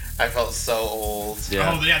I felt so old.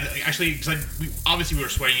 Yeah. Oh yeah, actually, obviously we were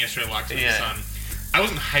sweating yesterday, locked in the sun. I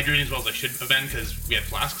wasn't hydrating as well as I should have been because we had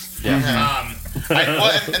flasks. Yeah. And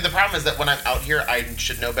the problem is that when I'm out here, I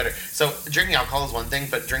should know better. So drinking alcohol is one thing,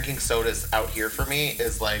 but drinking sodas out here for me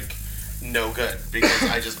is no good because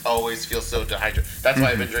I just always feel so dehydrated. That's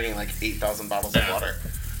why I've been drinking 8,000 bottles of water.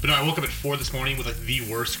 But no, I woke up at 4 this morning with the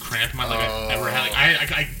worst cramp in my leg I've ever had.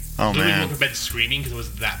 I literally woke up in bed screaming because it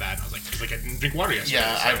was that bad. I was because I didn't drink water yesterday.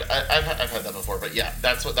 Yeah, I've had that before, but yeah,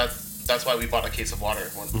 that's why we bought a case of water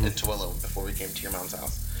in Tooele before we came to your mom's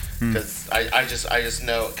house. Because I just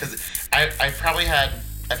know, because I probably had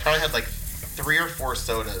 3 or 4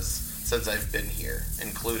 sodas since I've been here,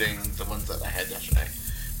 including the ones that I had yesterday.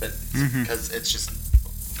 But because it's just.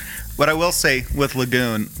 What I will say with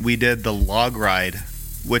Lagoon, we did the log ride,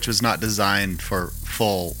 which was not designed for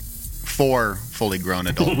fully grown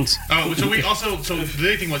adults. So the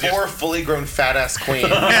other thing was 4 fully grown fat ass queens.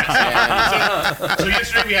 So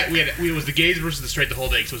yesterday we had it was the gays versus the straight the whole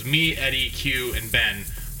day. So it was me, Eddie, Q, and Ben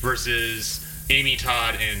versus Amy,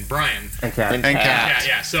 Todd, and Brian. And Kat.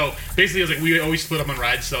 Yeah. So basically, it was we always split up on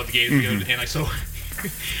rides. So the gays would go, and so.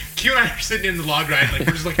 Q and I are sitting in the log ride, and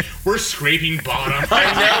we're scraping bottom.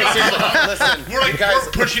 Listen, we're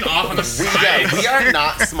pushing off on the side. We are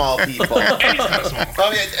not small people. Eddie's kind of small.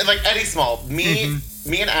 Oh yeah, Eddie's small. Me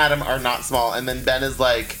and Adam are not small, and then Ben is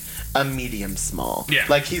a medium small. Yeah.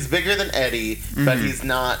 He's bigger than Eddie, but he's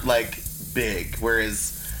not big.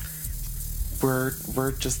 Whereas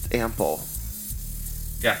we're just ample.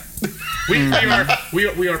 Yeah. We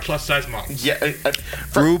are plus size models. Yeah.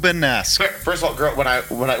 Ruben-esque. First of all, girl, when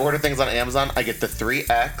I order things on Amazon, I get the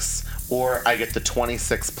 3X or I get the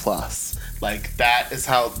 26 plus. That is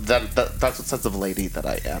how that's what sense of lady that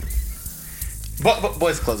I am. But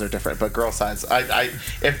boys' clothes are different, but girl size,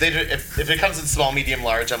 if it comes in small, medium,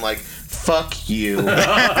 large, I'm fuck you.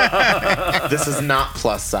 This is not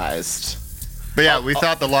plus sized. But yeah, we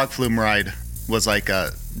thought the log flume ride was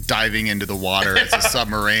a diving into the water as a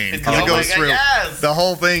submarine because it goes through. Yes. The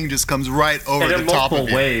whole thing just comes right over the top of you.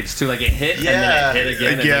 Multiple waves too, it hit and then it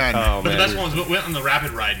hit again. But the best ones went on the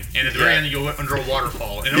rapid ride, and at the very end you go under a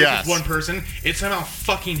waterfall, and it was just one person. It somehow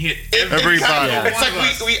fucking hit everybody.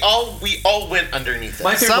 It's we all went underneath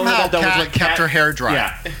it. Somehow Kat kept her hair dry.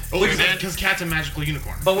 Yeah. Because Kat's a magical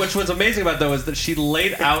unicorn. But which was amazing about it, though, is that she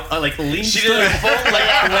laid out leaned. She did a full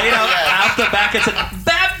laid out the back and said,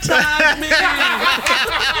 "Baptize me."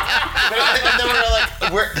 And then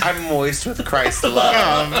I'm moist with Christ's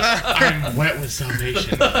love. I'm wet with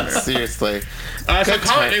salvation. Seriously.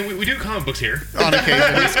 We do comic books here. On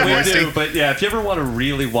occasion. We do, but yeah, if you ever want a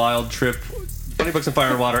really wild trip, Funny Books and Fire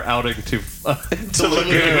and Water outing to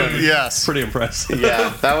Lagoon. Yes. Pretty impressive.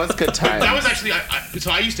 Yeah, that was good time. That was actually, so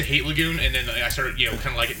I used to hate Lagoon, and then I started, kind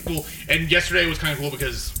of like it. Cool. And yesterday was kind of cool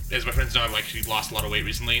because, as my friends know, I've actually lost a lot of weight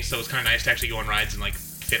recently, so it's kind of nice to actually go on rides and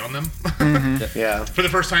fit on them. Mm-hmm. Yeah. For the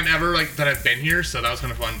first time ever, that I've been here, so that was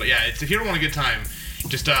kind of fun. But yeah, if you ever want a good time,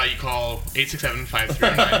 just you call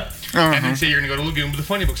 867-5309 and then say you're gonna go to Lagoon with the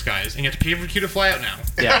Funny Books guys, and you have to pay for Q to fly out now.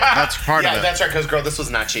 Yeah, that's part of it. Yeah, that's right. Because girl, this was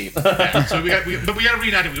not cheap. Yeah, so we got to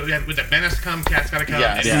reunite it. With the Ben has to come, Kat's got to come,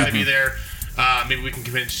 Yes. Eddie's got to be there. Maybe we can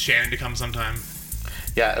convince Shannon to come sometime.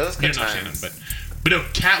 Yeah, it was good Not times. Shannon, but no,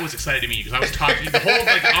 Kat was excited to meet you because I was talking the whole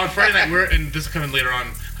on Friday night. And this is coming later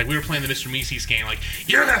on. We were playing the Mr. Meese's game.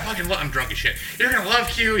 You're gonna fucking love. I'm drunk as shit. You're gonna love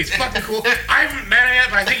Q. He's fucking cool. I haven't met him yet,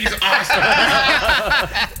 but I think he's awesome.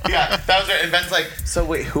 Yeah, that was right. And Ben's like, so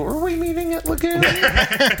wait, who are we meeting at Lagoon?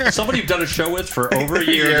 Somebody you've done a show with for over a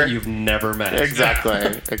year that you've never met.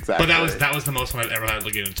 Exactly. But that was the most fun I've ever had at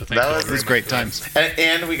Lagoon. So thank you. That was great times.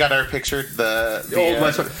 And we got our picture. The Old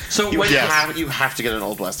West photo. So you have to get an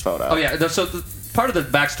Old West photo. Oh yeah. So part of the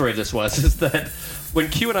backstory of this is that when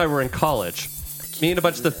Q and I were in college, me and a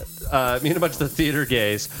bunch of the theater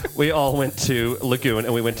gays, we all went to Lagoon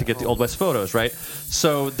and we went to get the Old West photos, right?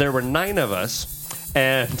 So there were 9 of us,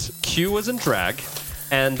 and Q was in drag,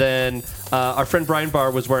 and then our friend Brian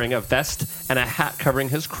Barr was wearing a vest and a hat covering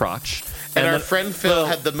his crotch. And our friend Phil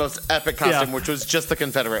had the most epic costume, which was just the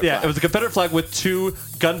Confederate flag. Yeah, it was a Confederate flag with 2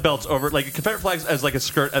 gun belts over it, like a Confederate flag as like a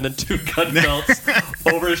skirt, and then 2 gun belts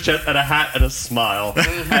over his chest, and a hat and a smile.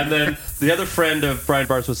 And then the other friend of Brian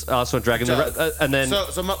Barnes was also in drag. And then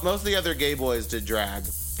so most of the other gay boys did drag.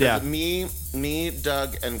 Yeah, me,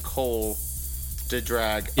 Doug, and Cole did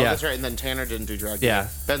drag. Oh, that's right. And then Tanner didn't do drag. Yeah,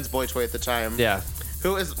 Ben's boy toy at the time. Yeah,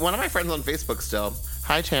 who is one of my friends on Facebook still.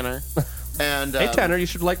 Hi, Tanner. And hey Tanner, you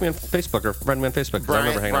should like me on Facebook or friend me on Facebook.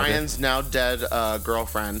 Brian's now dead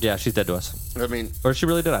girlfriend. Yeah, she's dead to us. I mean, or she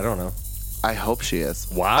really did. I don't know. I hope she is.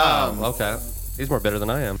 Wow. Okay, he's more bitter than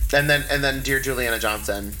I am. And then dear Juliana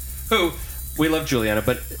Johnson, who we love Juliana,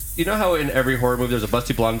 but you know how in every horror movie there's a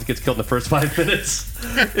busty blonde that gets killed in the first 5 minutes.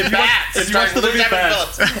 If you watch the movie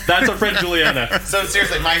Bats, that's our friend Juliana. So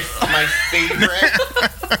seriously, my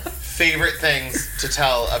favorite things to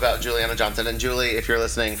tell about Juliana Johnson, and Julie, if you're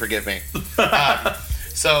listening, forgive me.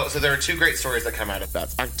 So there are 2 great stories that come out of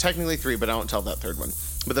Bats. Technically 3, but I won't tell that third one.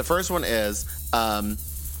 But the first one is during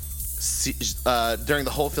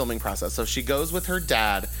the whole filming process. So she goes with her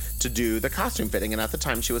dad to do the costume fitting, and at the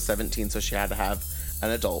time she was 17, so she had to have an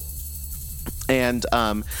adult. And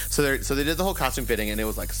so they did the whole costume fitting, and it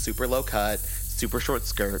was super low cut, super short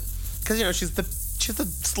skirt, because she's the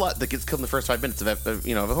slut that gets killed in the first 5 minutes of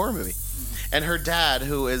a horror movie. And her dad,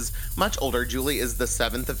 who is much older, Julie is the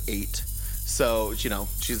 7th of 8, so she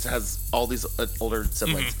has all these older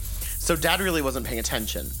siblings. So dad really wasn't paying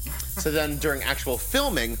attention. So then during actual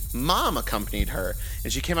filming, mom accompanied her,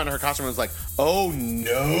 and she came out in her costume and was like, "Oh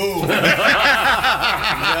no, no!"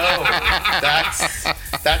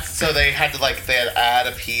 That's so they had to add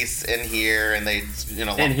a piece in here, and they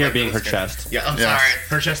in here being her chest. Yeah, I'm sorry,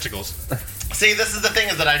 her chesticles. See, this is the thing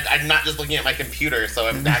is that I'm not just looking at my computer, so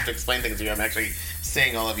I have to explain things to you. I'm actually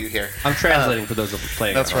seeing all of you here. I'm translating for those of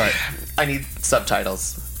playing. That's right. I need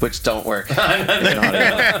subtitles, which don't work in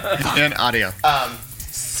audio.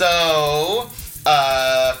 So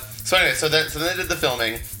anyway, so then they did the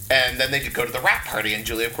filming, and then they did go to the wrap party, and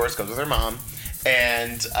Julie, of course, goes with her mom,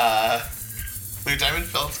 and Lou Diamond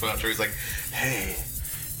Phillips went up to her. He's like, "Hey,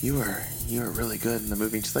 you were really good in the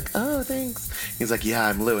movie." And she's like, "Oh, thanks." He's like, "Yeah,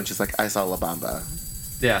 I'm Lou," and she's like, "I saw La Bamba."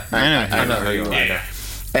 Yeah, I know who you are. Yeah.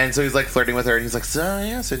 And so he's flirting with her, and he's like, so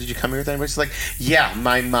did you come here with anybody? She's like, "Yeah,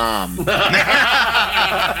 my mom." And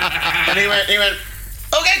he went,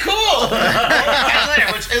 "Okay, cool."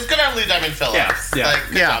 Which is good on Lou Diamond Phillips. Yeah.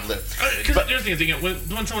 Good job, Lou. Because the other thing is,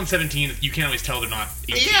 when someone's 17, you can't always tell they're not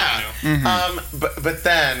 18. Yeah. But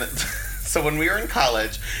then, so when we were in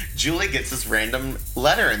college, Julie gets this random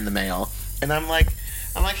letter in the mail, and I'm like,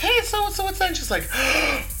 "Hey, so what's that?" And she's like,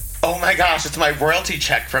 "Oh my gosh, it's my royalty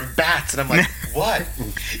check from Bats." And I'm like, "What?"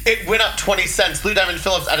 It went up 20 cents. Lou Diamond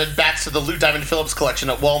Phillips added Bats to the Lou Diamond Phillips collection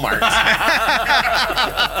at Walmart. it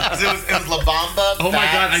was La Bamba, Oh Bats. my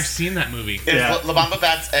god, I've seen that movie. It was La Bamba,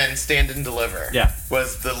 Bats, and Stand and Deliver. Yeah.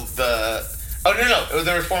 Was the Oh no!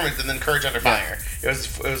 There was 4 movies, and then Courage Under Fire. It was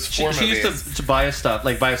 4 movies. She used to buy us stuff,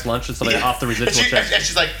 buy us lunch and stuff off the residual check. And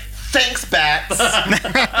she's like, "Thanks, Bats."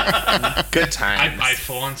 Good times. I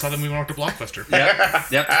full on saw the movie when I worked at Blockbuster.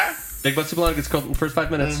 Yep. Big Butt Super Long gets killed in the first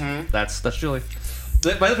 5 minutes. That's Julie.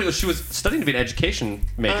 My other thing was she was studying to be an education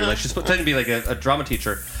major. Like she's studying to be like a drama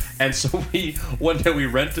teacher. And so one day we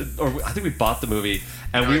rented, or I think we bought the movie,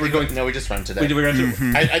 and we just rented it. Did we rent it?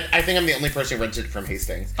 I think I'm the only person who rented it from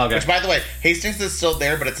Hastings. Okay. Which, by the way, Hastings is still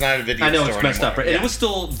there, but it's not a video store I know, it's messed up, right? Yeah. It was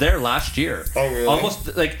still there last year. Oh, really?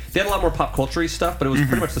 Almost, like, they had a lot more pop culture-y stuff, but it was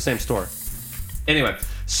pretty much the same store. Anyway,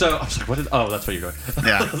 so, I was like, that's what you're doing.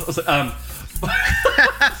 Yeah.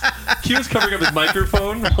 Q was covering up his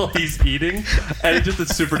microphone while he's eating, and it just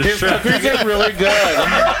is super distracting. His cookies are really good.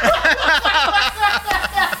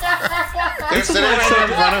 They're sitting right in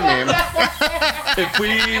front of me. If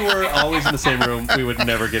we were always in the same room, we would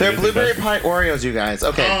never get They're anything blueberry done. pie Oreos, you guys.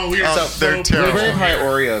 Okay. Oh, we are they're terrible. Blueberry pie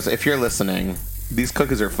Oreos, if you're listening, these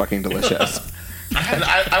cookies are fucking delicious. And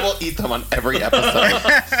I will eat them on every episode.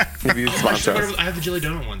 If you sponsor us. I have the jelly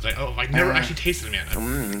donut ones. I've never actually tasted them yet.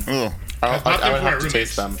 I would have to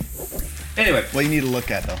taste them. Anyway. What you need to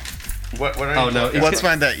look at, though. What are you looking at? Let's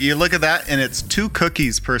find that. You look at that, and it's 2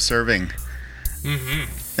 cookies per serving.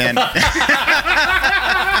 And the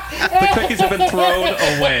cookies have been thrown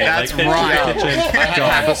away. That's like, right. Into the kitchen. I had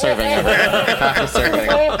half a serving of it. Half a serving.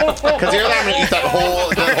 Because you're not going to eat that whole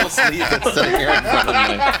sleeve that's sitting here in front of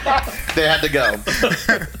me. They had to go.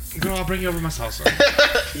 Girl, I'll bring you over my salsa.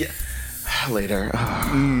 Yeah. Later.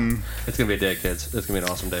 It's going to be a day, kids. It's going to be an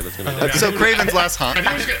awesome day, but it's going to be a day. so Craven's last hunt.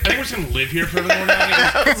 I think we're just going to live here forevermore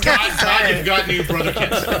now. God, you've got new brother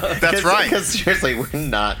kids. That's right. Because seriously, we're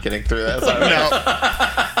not getting through this. No.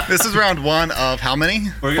 This is round 1 of how many?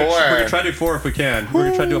 We're going to try to do 4 if we can. We're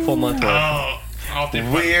going to try to do a full month worth.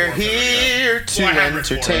 We're here to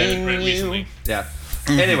entertain you. Yeah.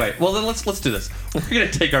 Anyway, well then let's do this. We're going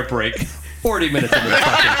to take our break 40 minutes into the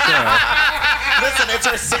fucking show. Listen, it's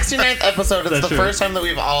our 69th episode. It's That's the true. first time that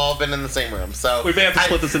we've all been in the same room. So we may have to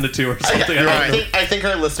split this into 2 or something. I think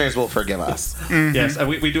our listeners will forgive us. Yes, and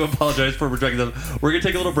we do apologize for dragging them. We're going to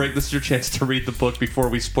take a little break. This is your chance to read the book before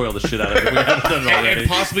we spoil the shit out of it. We haven't done it already. And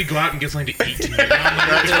possibly go out and get something to eat tonight.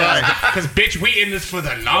 That's right. Because, bitch, we in this for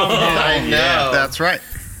the long haul. I know. Yeah, that's right.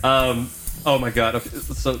 Oh my god. Okay,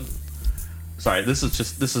 so sorry, this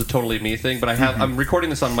is a totally me thing, but I'm recording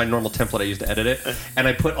this on my normal template I use to edit it, and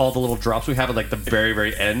I put all the little drops we have at like the very,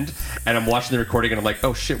 very end, and I'm watching the recording and I'm like,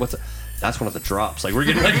 oh shit, that's one of the drops. Like we're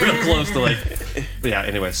getting like real close to like yeah,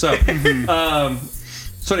 anyway. So anyway,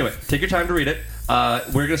 take your time to read it.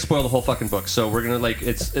 We're gonna spoil the whole fucking book. So we're gonna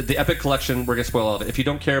it's the Epic Collection, we're gonna spoil all of it. If you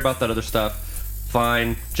don't care about that other stuff,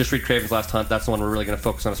 fine. Just read Craven's Last Hunt. That's the one we're really gonna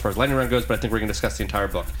focus on as far as Lightning Round goes, but I think we're gonna discuss the entire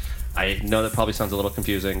book. I know that probably sounds a little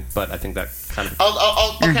confusing, but I think that kind of...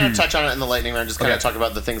 I'll kind of touch on it in the lightning round, just kind of talk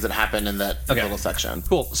about the things that happen in that little section.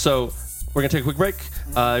 Cool. So we're going to take a quick break.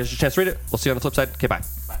 Here's your chance to read it. We'll see you on the flip side. Okay, bye.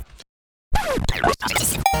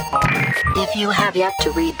 If you have yet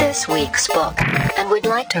to read this week's book and would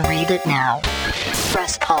like to read it now,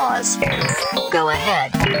 press pause. Go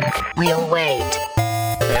ahead. We'll wait.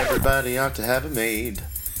 Everybody ought to have a maid.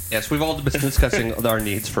 Yes, we've all been discussing our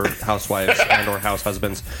needs for housewives and or house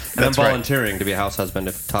husbands. And I'm volunteering to be a house husband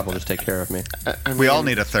if Todd will just take care of me. We all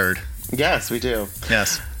need a third. Yes, we do.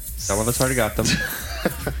 Yes. Some of us already got them.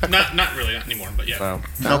 Not really, not anymore, but yeah.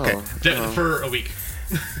 Okay. For a week.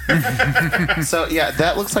 So yeah,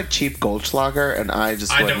 that looks like cheap Goldschlager, and I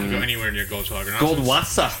don't go anywhere near Goldschlager.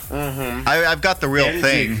 Goldwasser. I've got the real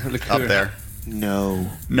thing up there. No.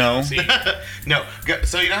 No. No.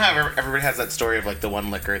 So you know how everybody has that story of like the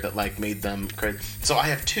one liquor that like made them crazy? So I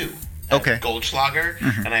have 2. I have Goldschlager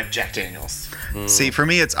and I have Jack Daniels. See, for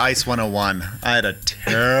me, it's Ice 101. I had a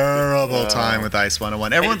terrible time with Ice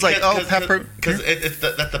 101. Everyone's like, oh, pepper. Because it's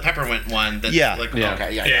the peppermint one. That's like,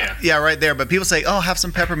 okay, yeah, right there. But people say, oh, have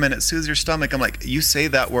some peppermint. It soothes your stomach. I'm like, you say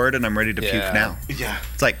that word and I'm ready to puke now. Yeah.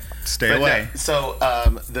 It's like, stay away. No, so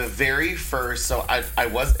the very first, so I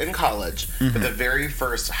was in college, but the very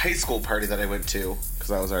first high school party that I went to,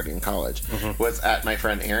 because I was already in college, was at my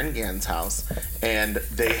friend Aaron Gann's house, and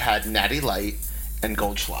they had Natty Light and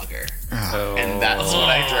Goldschlager, and that's what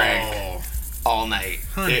I drank all night.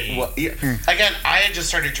 Again, I had just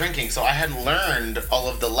started drinking, so I hadn't learned all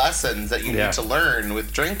of the lessons that you need to learn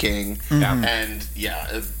with drinking, and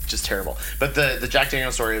it's just terrible. But the Jack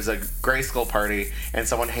Daniels story was a grade school party, and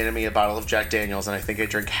someone handed me a bottle of Jack Daniels, and I think I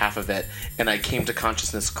drank half of it, and I came to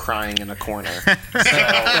consciousness crying in a corner. So,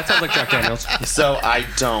 that sounds like Jack Daniels. So I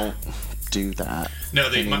don't do that. No,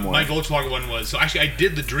 my Goldschlager one was, so actually I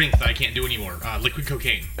did the drink that I can't do anymore, liquid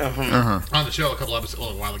cocaine, on the show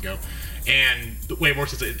a while ago. And the way it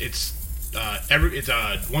works is it's it's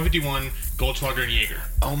 151 Goldschlager and Jaeger.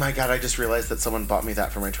 Oh my god! I just realized that someone bought me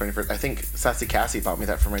that for my 21st. I think Sassy Cassie bought me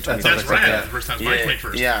that for my 21st. That's right. That's the first time I was my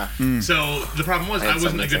 21st. Yeah. So the problem was I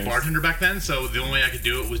wasn't a good things. bartender back then. So the only way I could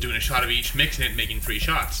do it was doing a shot of each, mixing it, making 3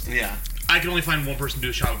 shots. Yeah. I could only find one person to do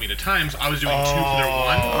a shot with me at a time, so I was doing 2 for their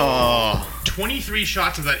one. 23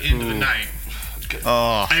 shots of that into the night.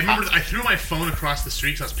 I remember I threw my phone across the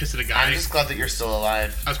street because I was pissed at a guy. I'm just glad that you're still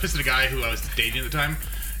alive. I was pissed at a guy who I was dating at the time.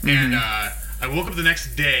 And I woke up the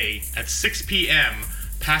next day at 6 p.m.,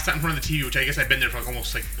 passed out in front of the TV, which I guess I'd been there for like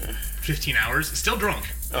almost like 15 hours, still drunk.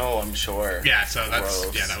 Oh, I'm sure. Yeah, so that's,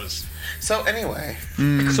 Gross. that was... So anyway.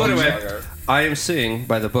 So anyway, I am seeing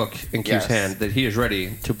by the book in Q's Yes. hand that he is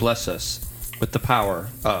ready to bless us with the power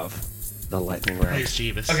of the lightning round. Praise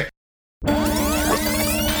Jeebus. Okay.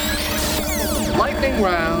 Lightning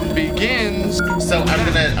round begins. So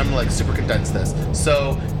I'm gonna like super condense this.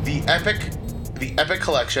 So the epic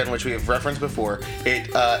collection, which we have referenced before,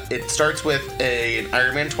 it starts with an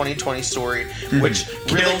Iron Man 2020 story, which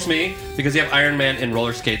kills me because you have Iron Man in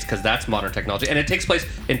roller skates because that's modern technology, and it takes place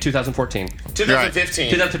in 2014.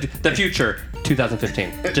 2015. 2015. The future,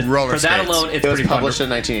 2015. Just Roller for that skates. alone, it's It was pretty published fun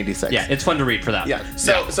in 1986. Yeah, it's fun to read for that. Yeah.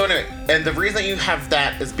 So anyway, and the reason you have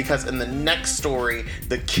that is because in the next story,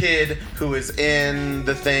 the kid who is in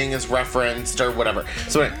the thing is referenced or whatever.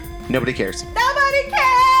 So anyway, nobody cares. Nobody cares!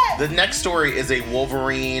 The next story is a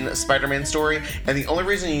Wolverine Spider-Man story, and the only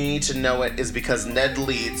reason you need to know it is because Ned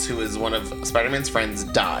Leeds, who is one of Spider-Man's friends,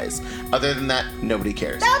 dies. Other than that, nobody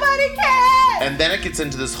cares. Nobody cares! And then it gets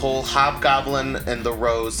into this whole Hobgoblin and the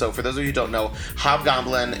Rose. So for those of you who don't know,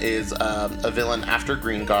 Hobgoblin is a villain after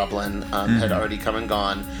Green Goblin had already come and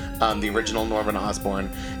gone, the original Norman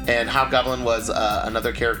Osborn. And Hobgoblin was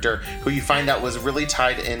another character who you find out was really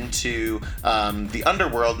tied into the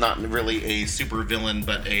underworld, not really a super villain,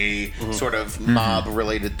 but a sort of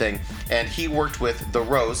mob-related thing. And he worked with the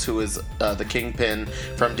Rose, who is the Kingpin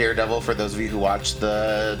from Daredevil, for those of you who watch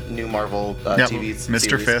the new Marvel TV Mr.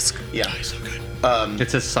 series. Fisk. Yeah. Oh, he's so good.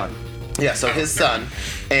 It's his son. Yeah, so his son,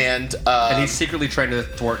 and he's secretly trying to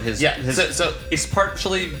thwart his. Yeah, his, so he's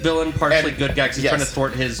partially villain, partially good guy. 'Cause he's trying to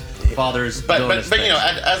thwart his father's. But villainous you know,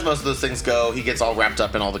 things. as most of those things go, he gets all wrapped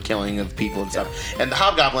up in all the killing of people and stuff. And the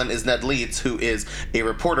Hobgoblin is Ned Leeds, who is a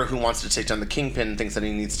reporter who wants to take down the Kingpin and thinks that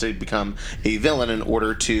he needs to become a villain in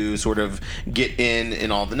order to sort of get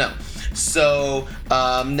in all the know. So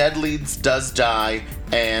Ned Leeds does die,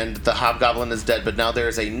 and the Hobgoblin is dead, but now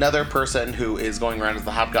there's another person who is going around as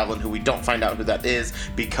the Hobgoblin who we don't find out who that is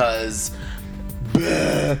because of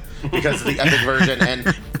the epic version.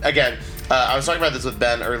 And again, I was talking about this with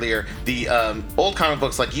Ben earlier. The old comic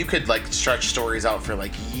books, like, you could like stretch stories out for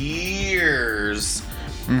like years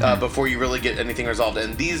before you really get anything resolved.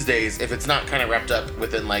 And these days, if it's not kind of wrapped up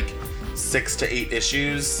within like 6 to 8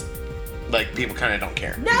 issues, like, people kind of don't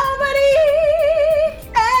care. Nobody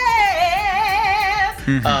cares!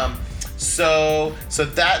 So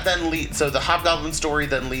that then leads. So the Hobgoblin story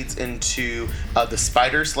then leads into the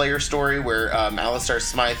Spider Slayer story, where Alistair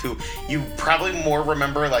Smythe, who you probably more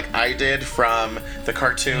remember, like I did, from the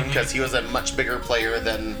cartoon, because he was a much bigger player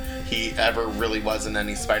than he ever really was in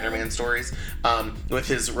any Spider-Man stories, with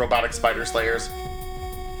his robotic Spider Slayers,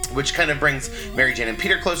 which kind of brings Mary Jane and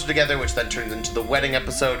Peter closer together, which then turns into the wedding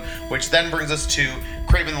episode, which then brings us to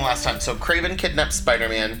Kraven the Last Time. So Kraven kidnaps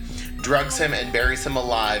Spider-Man, drugs him, and buries him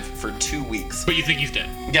alive for 2 weeks. But you think he's dead?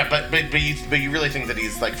 Yeah, but you really think that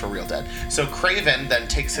he's like for real dead. So Kraven then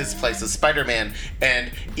takes his place as Spider-Man,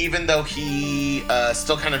 and even though he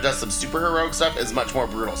still kind of does some superheroic stuff, is much more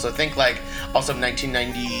brutal. So think like also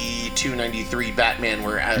 1992-93 Batman,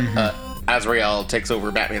 where Azrael takes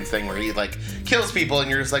over Batman's thing, where he like kills people, and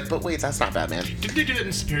you're just like, but wait, that's not Batman. Didn't they do that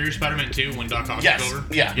in Superior Spider-Man 2 when Doc Ock took over?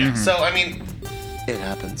 Yeah. So I mean, it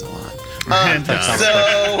happens a lot.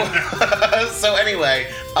 So anyway,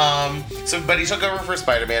 but he took over for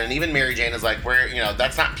Spider-Man, and even Mary Jane is like, where,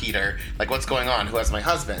 that's not Peter. Like, what's going on? Who has my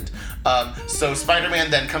husband? So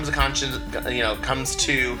Spider-Man then comes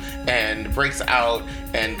to and breaks out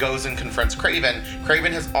and goes and confronts Kraven.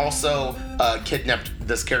 Kraven has also kidnapped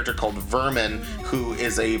this character called Vermin, who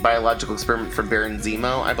is a biological experiment from Baron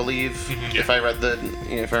Zemo, I believe, if I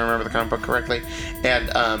remember the comic book correctly.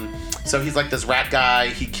 And so he's like this rat guy.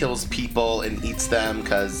 He kills people and eats them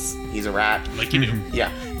because he's a rat. Like you do. Yeah.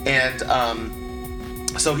 And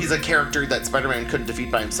So he's a character that Spider-Man couldn't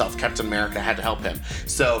defeat by himself. Captain America had to help him.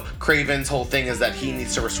 So Kraven's whole thing is that he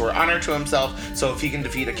needs to restore honor to himself. So if he can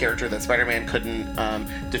defeat a character that Spider-Man couldn't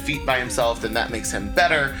defeat by himself, then that makes him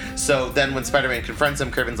better. So then when Spider-Man confronts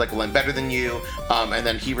him, Kraven's like, well, I'm better than you. And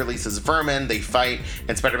then he releases Vermin. They fight.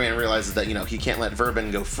 And Spider-Man realizes that, he can't let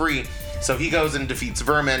Vermin go free. So he goes and defeats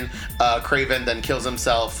Vermin. Kraven then kills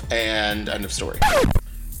himself. And end of story.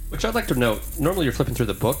 Which I'd like to note. Normally you're flipping through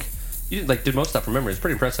the book. You did most stuff from memory. It's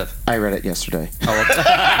pretty impressive. I read it yesterday.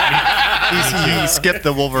 He skipped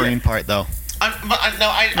the Wolverine part, though.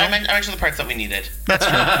 I mentioned the parts that we needed. That's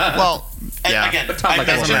true. Well, yeah. Again, I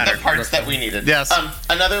mentioned the parts that we needed. Yes.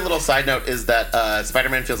 Another little side note is that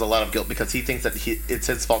Spider-Man feels a lot of guilt because he thinks that it's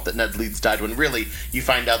his fault that Ned Leeds died, when really you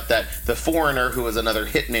find out that the Foreigner, who was another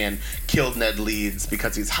hitman, killed Ned Leeds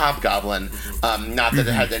because he's Hobgoblin. Not that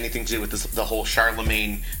it had anything to do with the whole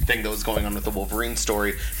Charlemagne thing that was going on with the Wolverine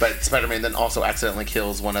story, but Spider-Man then also accidentally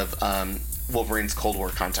kills one of Wolverine's Cold War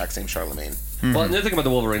contacts named Charlemagne. Mm-hmm. Well, another thing about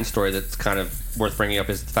the Wolverine story that's kind of worth bringing up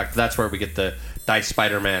is the fact that that's where we get the Dice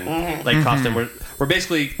Spider-Man costume. We're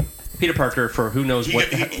basically Peter Parker for who knows what.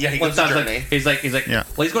 He goes to Germany. He's like, well,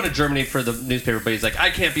 he's going to Germany for the newspaper, but he's like,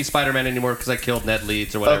 I can't be Spider-Man anymore because I killed Ned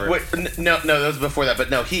Leeds or whatever. No, that was before that.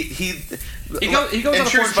 But no, he goes on a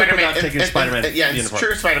four trip without taking Spider-Man. In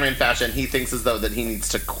true Spider-Man fashion, he thinks as though that he needs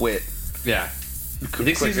to quit. Yeah. He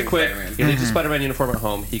thinks he needs to quit. He leaves his Spider-Man uniform at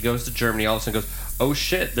home. He goes to Germany. All of a sudden goes, oh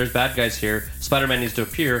shit, there's bad guys here. Spider-Man needs to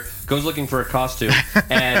appear. Goes looking for a costume.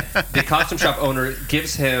 And the costume shop owner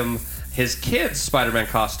gives him his kid's Spider-Man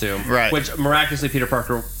costume, which miraculously Peter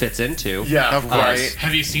Parker fits into. Yeah, of course.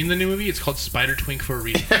 Have you seen the new movie? It's called Spider Twink for a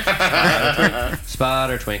reason.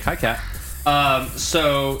 Spider Twink. Hi, Cat.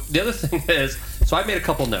 So the other thing is, I made a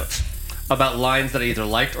couple notes about lines that I either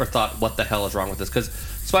liked or thought, what the hell is wrong with this? Because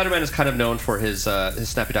Spider-Man is kind of known for his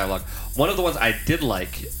snappy dialogue. One of the ones I did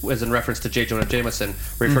like was in reference to J. Jonah Jameson,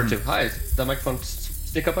 referred to, hi, is that microphone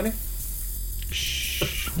sneak up on you?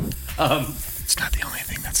 Shh. It's not the only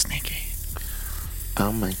thing that's sneaky.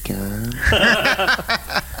 Oh my god.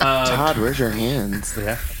 Todd, where's your hands?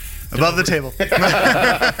 Yeah. Above the table.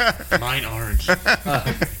 Mine aren't.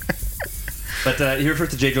 But he refers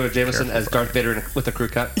to J. Jonah Jameson as Darth Vader with a crew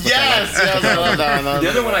cut. Yes, I love that. The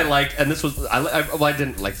other one I liked, and this was, I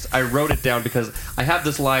didn't like this. I wrote it down because I have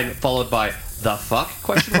this line followed by "the fuck?"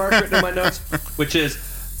 written in my notes, which is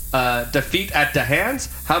defeat at the hands.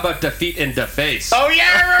 How about defeat in the face? Oh yeah,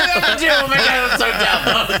 I remember that too. Oh my god, that's so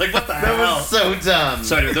dumb. I was like, what the hell? That was so dumb.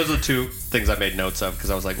 So anyway, those are the two things I made notes of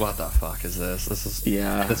because I was like, what the fuck is this? This is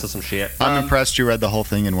some shit. I'm impressed you read the whole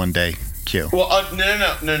thing in one day. Q. Well,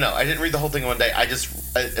 no. I didn't read the whole thing in one day. I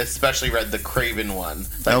especially read the Kraven one.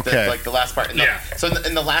 Like the last part. So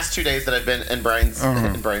in the last 2 days that I've been in Brian's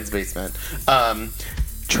basement,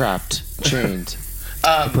 trapped, chained.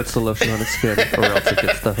 He puts the lotion on his skin, or else he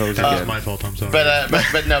gets the hose again. That was my fault. I'm sorry.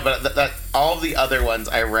 But all the other ones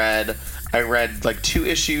I read like 2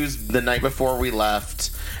 issues the night before we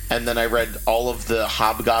left, and then I read all of the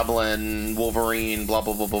Hobgoblin, Wolverine, blah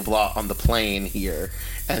blah blah blah blah on the plane here,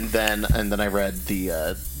 and then I read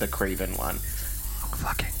the Kraven one.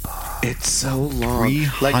 Fucking book. It's so long.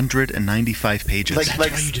 395 pages. That's why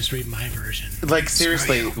you just read my version. Like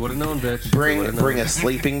seriously, you would have known, bitch. Bring a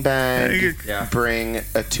sleeping bag. Bring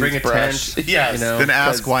a toothbrush. Yes. Then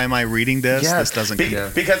ask, why am I reading this? Yes, this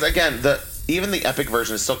doesn't. Because again, even the epic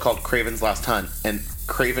version is still called Kraven's Last Hunt, and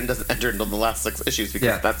Kraven doesn't enter until the last 6 issues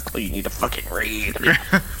because that's all you need to fucking read.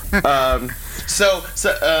 So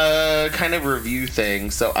kind of review thing.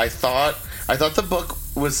 So I thought the book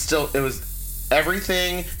was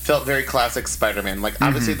everything felt very classic Spider-Man. Like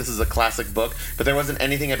obviously this is a classic book, but there wasn't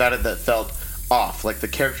anything about it that felt off. Like the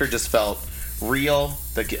character just felt real.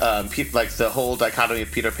 Like the whole dichotomy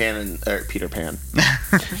of Peter Pan. I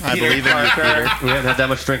believe in you, Peter. We haven't had that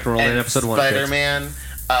much drink roll in episode 1. Spider-Man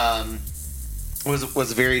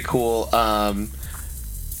was very cool.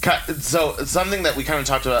 So something that we kind of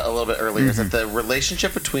talked about a little bit earlier is that the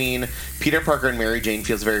relationship between Peter Parker and Mary Jane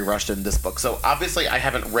feels very rushed in this book. So obviously I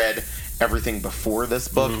haven't read everything before this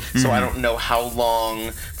book, so I don't know how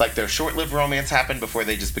long their short-lived romance happened before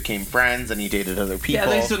they just became friends and he dated other people. Yeah,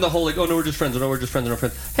 they doing the whole oh no, we're just friends, no, we're just friends, no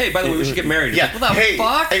friends. Hey, by the way, we should get married. Yeah, what the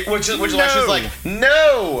fuck? Which is why she's like,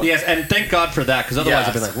 no. Yes, and thank God for that, because otherwise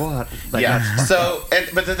I'd be like, what? So,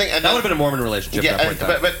 but the thing, that would have been a Mormon relationship. Yeah, at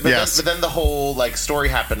that point but then the whole story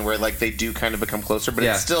happened where they do kind of become closer, but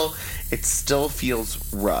it's it still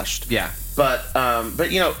feels rushed. Yeah.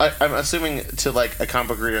 But you know, I'm assuming to like a comic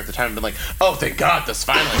book reader at the time, been like, oh, thank God this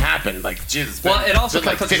finally happened. Like, Jesus. Well, it also been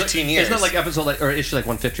like 15 years. Isn't that like episode or issue like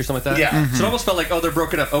 150 or something like that? Yeah. So it almost felt like, oh, they're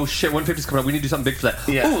broken up. Oh shit, 150's coming up. We need to do something big for that.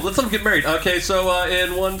 Yeah. Oh, let's let them get married. Okay, so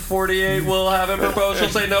in 148 we'll have him propose. She'll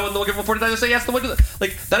say no, and then we'll give him 149. They'll say yes. Then we'll do that.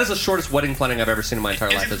 Like that is the shortest wedding planning I've ever seen in my entire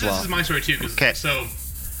life as well. This is my story too. Okay. So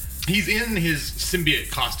he's in his symbiote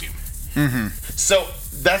costume. So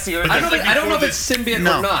that's the other thing. I don't know if it's symbiote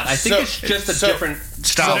or not. I think it's just a different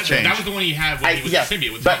style change. That was the one he had when he was a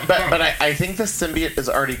symbiote. With but I think the symbiote is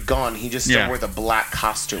already gone. He just still wore the black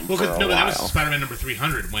costume for a while. No, but that was Spider-Man number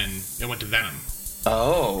 300 when it went to Venom.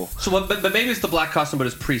 Oh. So, but maybe it's the black costume, but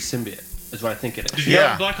it's pre-symbiote. Is what I think it is. Did he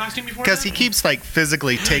have a black costume before? Because he keeps like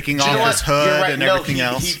physically taking You know off what? his hood You're right. and No, everything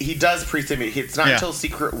else. He does pre-symbiote. It's not until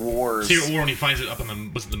Secret Wars. Secret War when he finds it up on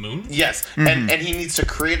the moon? Yes, and he needs to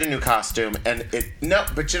create a new costume, and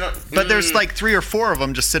but you know. But there's like 3 or 4 of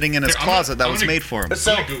them just sitting in his closet that was made for him.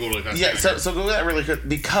 So Google it. So Google that really quick,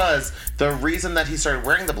 because the reason that he started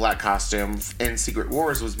wearing the black costume in Secret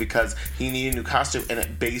Wars was because he needed a new costume, and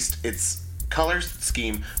it based its color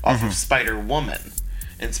scheme off of Spider-Woman.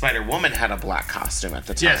 And Spider-Woman had a black costume at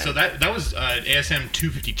the time. Yeah, so that was ASM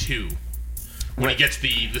 252 when he gets the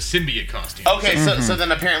symbiote costume. Okay, so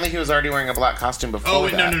then apparently he was already wearing a black costume before. Oh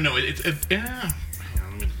wait, that. no. Yeah.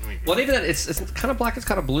 Well, even that it's kind of black. It's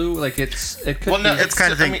kind of blue. Like it could. Well, no, be, it's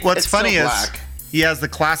kind of thing. What's funny is black. he has the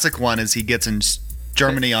classic one is he gets in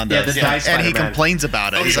Germany on this, the and he complains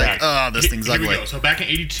about it. He's like, "Oh, this thing's ugly." Here we go. So back in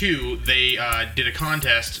 '82, they did a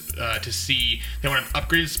contest to see they wanted an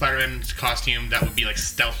upgraded Spider-Man's costume that would be like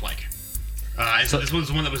stealth-like. And so this was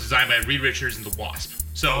the one that was designed by Reed Richards and the Wasp.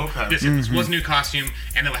 So this was a new costume,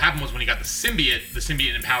 and then what happened was when he got the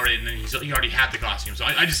symbiote empowered it, and then he already had the costume. So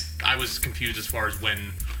I was confused as far as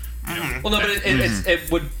when. You know, well, no, but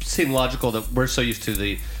it would seem logical that we're so used to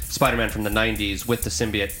the Spider-Man from the 90s with the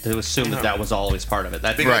symbiote to assume that was always part of it.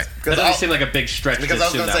 That doesn't seem like a big stretch to assume I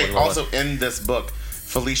was going to say, also was. in this book,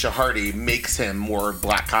 Felicia Hardy makes him more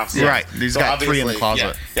black costume. Right, he's got 3 in the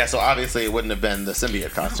closet. Yeah, so obviously it wouldn't have been the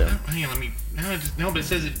symbiote costume. Hang on, but it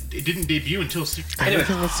says it didn't debut until... Anyway,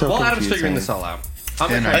 while Adam's figuring this all out,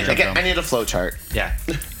 I need a flow chart. Yeah.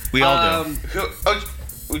 We all do.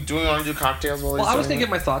 Do we want to do cocktails while Well, I was thinking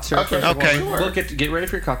my thoughts here. Okay. Sure. We'll get ready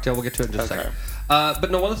for your cocktail. We'll get to it in just a second. But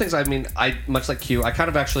no, one of the things I much like Q, I kind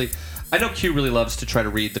of actually, I know Q really loves to try to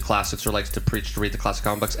read the classics or likes to preach to read the classic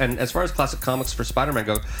comic books. And as far as classic comics for Spider-Man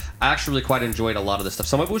go, I actually really quite enjoyed a lot of this stuff.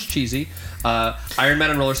 Some of it was cheesy. Iron Man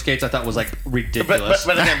and roller skates I thought was like ridiculous.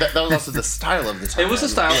 But again, that was also the style of the time. It was the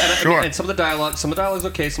style, and some of the dialogue's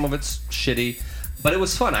okay, some of it's shitty. But it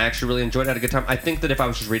was fun. I actually really enjoyed it. I had a good time. I think that if I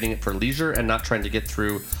was just reading it for leisure and not trying to get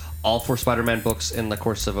through all 4 Spider-Man books in the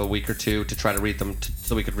course of a week or two to try to read them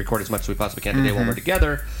so we could record as much as we possibly can today while we're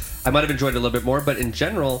together, I might have enjoyed it a little bit more. But in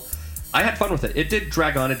general, I had fun with it. It did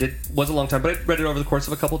drag on. Was a long time, but I read it over the course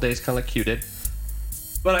of a couple of days, kind of like Q did.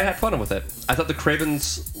 But I had fun with it. I thought the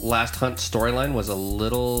Kraven's Last Hunt storyline was a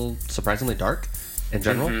little surprisingly dark. In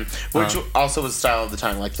general, which also was style of the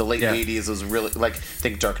time, like the late '80s was really like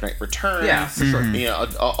think Dark Knight Returns, for sure. You know,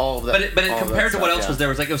 all of that. But compared to what else was there,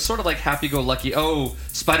 it was sort of like happy-go-lucky. Oh,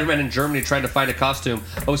 Spider-Man in Germany trying to find a costume.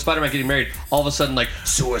 Oh, Spider-Man getting married. All of a sudden, like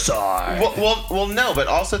suicide. Well, no, but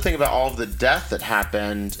also think about all of the death that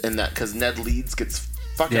happened in that because Ned Leeds gets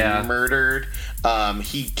fucking murdered.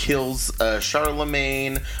 He kills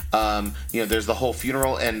Charlemagne. There's the whole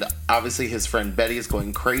funeral, and obviously his friend Betty is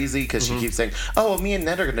going crazy because she keeps saying, "Oh, well, me and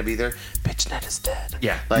Ned are gonna be there." Bitch, Ned is dead.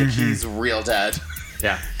 Yeah, like he's real dead.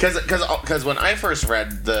 Yeah, because when I first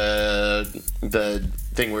read the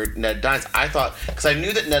thing where Ned dies, I thought because I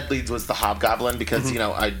knew that Ned Leeds was the Hobgoblin because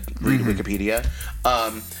I read Wikipedia.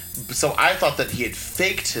 So I thought that he had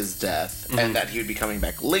faked his death and that he would be coming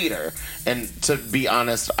back later. And to be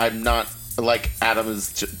honest, I'm not like Adam is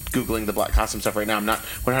Googling the black costume stuff right now. I'm not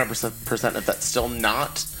 100% if that's still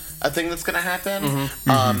not a thing that's going to happen.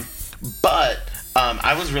 But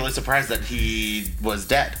I was really surprised that he was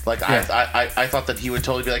dead. Like I thought that he would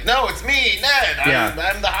totally be like, "No, it's me, Ned.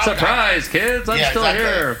 I'm the Hobgoblin. Surprise, kids! I'm still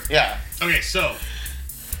here." Yeah. Okay, so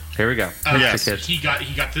here we go. He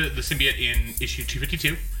got the symbiote in issue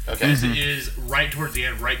 252. Okay. This is right towards the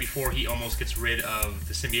end, right before he almost gets rid of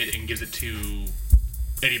the symbiote and gives it to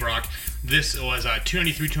Eddie Brock. This was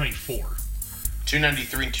 293, 294.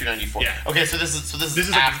 293 and 294. Yeah. Okay, so this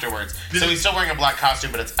is afterwards. So he's still wearing a black costume,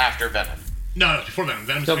 but it's after Venom. No, it's before Venom.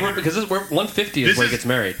 Venom's because 150 is where he gets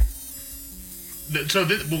married.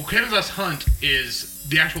 Kraven's Last Hunt is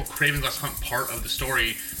the actual Kraven's Last Hunt part of the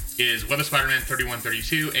story. Is Web of Spider-Man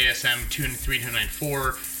 3132, ASM 293,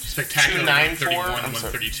 294, Spectacular 131,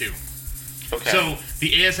 132. Okay. So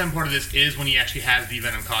the ASM part of this is when he actually has the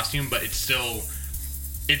Venom costume, but it's still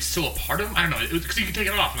a part of him. I don't know, because he can take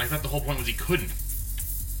it off, and I thought the whole point was he couldn't.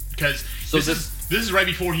 Because this is right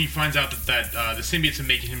before he finds out that the symbiotes are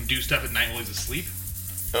making him do stuff at night while he's asleep.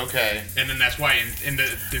 Okay. And then that's why in the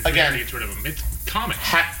Again, he gets rid of him. It's comics.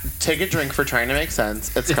 Take a drink for trying to make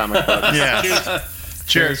sense. It's comic books. Yeah.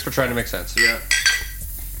 Cheers for trying to make sense. Yeah.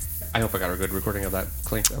 I hope I got a good recording of that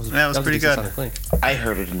clink. That was pretty good. Clink. I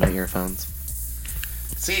heard it in my earphones.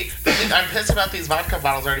 See, the thing, I'm pissed about these vodka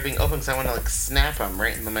bottles already being open because I want to snap them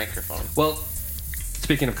right in the microphone. Well,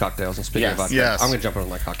 speaking of cocktails and speaking of vodka, I'm going to jump on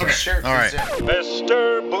my cocktail. Okay, sure. All right.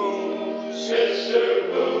 Mr. Booze.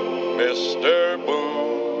 Mr. Booze. Mr.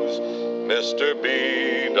 Booze. Mr.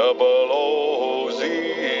 B-double-O-Z.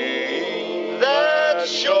 That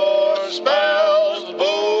sure spells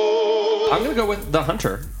booze. I'm going to go with the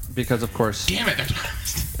Hunter because, of course. Damn it!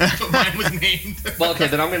 That's what mine was named. Well, okay,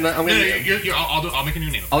 then I'm gonna. I'll make a new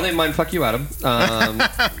name. I'll name mine. Fuck you, Adam.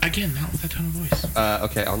 Again, not with that tone of voice.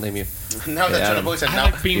 Okay, I'll name you. No, that tone of voice. I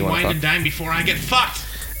like being wined and dined before I get fucked.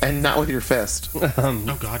 And not with your fist.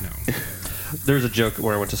 Oh God, no. There's a joke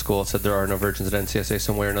where I went to school. It said there are no virgins at NCSA.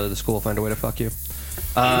 Some way or another, the school will find a way to fuck you.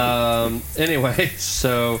 Anyway,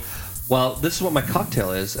 so this is what my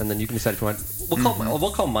cocktail is, and then you can decide if you want.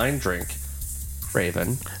 We'll call mine drink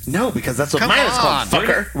Raven. No, because that's what mine is called,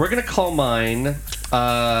 fucker. We're gonna call mine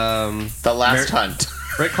The Last Hunt.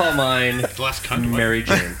 We're gonna call mine The Last Hunt. Mary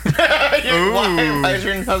Jane. Why is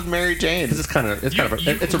your name called Mary Jane? Because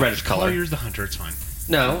it's a reddish color. Yours the Hunter. It's fine.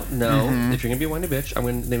 No. If you're gonna be a whiny bitch, I'm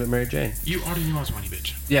gonna name it Mary Jane. You already knew I was a whiny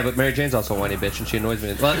bitch. Yeah, but Mary Jane's also a whiny bitch, and she annoys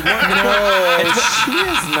me. Well, she is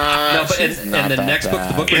not. No, but in the next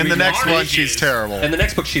book, in the next one, she's terrible. In the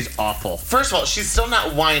next book, she's awful. First of all, she's still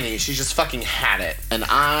not whiny. She just fucking had it, and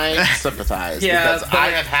I sympathize because but I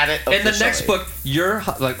have had it. In the next book, you're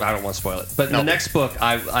like, I don't want to spoil it, but in the next book,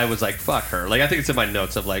 I was like, fuck her. Like, I think it's in my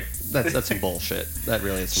notes of like, that's some bullshit. That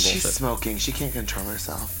really is some bullshit. She's smoking. She can't control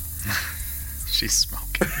herself. She's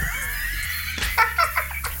smoking.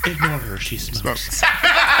 Ignore her. She smokes.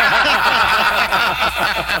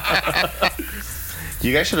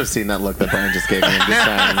 You guys should have seen that look that Brian just gave me. I'm just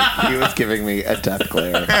saying. He was giving me a death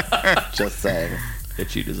glare. Just saying.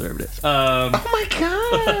 That you deserved it. Oh my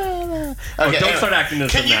god. Okay, don't start acting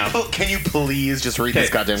this up now. Can you please just read this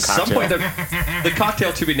goddamn cocktail? Some point the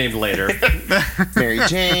cocktail to be named later. Mary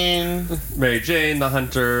Jane, the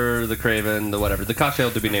Hunter, the Craven, the whatever. The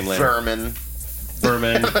cocktail to be named later.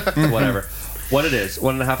 Vermin, whatever. What it is: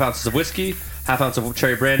 1.5 ounces of whiskey, ½ ounce of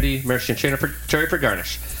cherry brandy, maraschino cherry for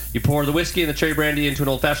garnish. You pour the whiskey and the cherry brandy into an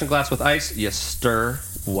old-fashioned glass with ice. You stir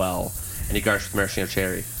well, and you garnish with maraschino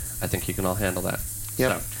cherry. I think you can all handle that.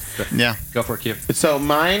 Yep. So, yeah. Go for it, Q. So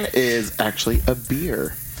mine is actually a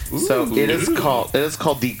beer. Ooh. So it is called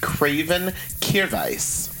the Craven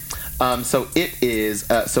Kierweiss. So it is.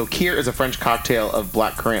 So Kier is a French cocktail of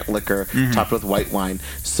black currant liquor topped with white wine.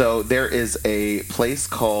 So there is a place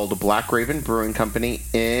called Black Raven Brewing Company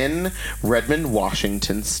in Redmond,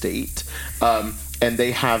 Washington State. And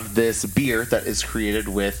they have this beer that is created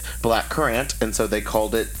with black currant, and so they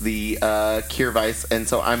called it the Kierweiss. And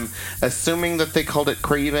so I'm assuming that they called it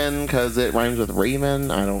Craven because it rhymes with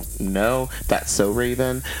Raven. I don't know. That's so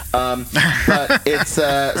Raven. But it's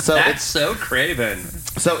That's so Craven.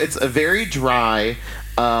 So it's a very dry.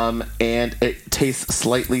 And it tastes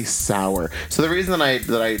slightly sour. So the reason that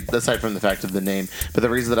I aside from the fact of the name, but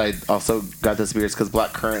the reason that I also got this beer is because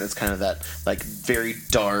black currant is kind of that like very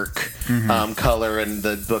dark color, and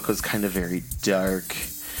the book was kind of very dark.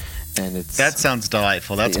 And that sounds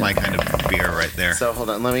delightful. That's my kind of beer right there. So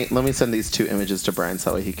hold on, let me send these two images to Brian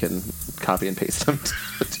so that way he can copy and paste them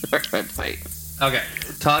to our website. Okay,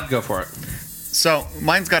 Todd, go for it. So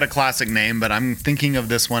mine's got a classic name, but I'm thinking of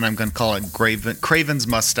this one. I'm going to call it Craven's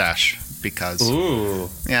Mustache because, you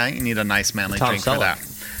need a nice manly drink for that.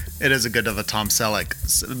 It is a good of a Tom Selleck.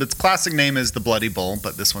 So its classic name is the Bloody Bull,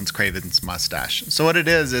 but this one's Craven's Mustache. So what it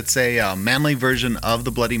is, it's a manly version of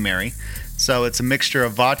the Bloody Mary. So it's a mixture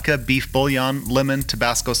of vodka, beef bouillon, lemon,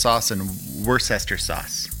 Tabasco sauce, and Worcester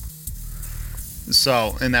sauce.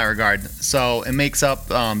 So in that regard, it makes up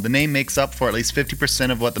the name makes up for at least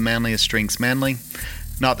 50% of what the manliest drinks manly.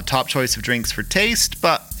 Not the top choice of drinks for taste,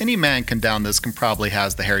 but any man can down this can probably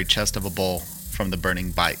has the hairy chest of a bull from the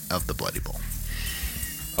burning bite of the Bloody Bull.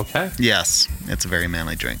 Okay. Yes, it's a very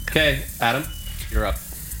manly drink. Okay, Adam, you're up.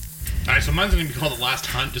 All right, so mine's going to be called The Last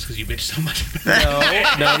Hunt just because you bitch so much about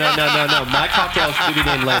it. No. My cocktails will be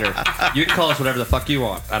named later. You can call us whatever the fuck you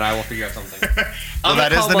want, and I will figure out something. Well,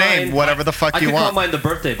 that is the name, whatever the fuck you want. I can call mine the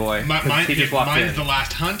Birthday Boy. Mine's The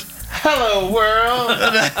Last Hunt. Hello, world.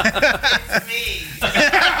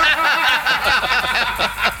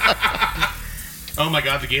 Oh my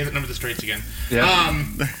God, the gays that number the straights again. Yeah.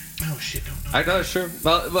 Oh shit, don't know. I know, sure.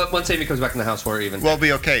 Well, once Amy comes back in the house, we're even. We'll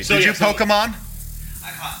be okay. So, Did yeah, you Pokemon?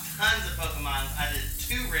 I caught tons of Pokemon. I did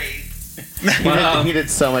 2 raids. He did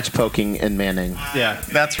so much poking in Manning. Yeah,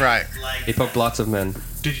 that's right. He poked lots of men.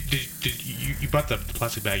 Did you brought the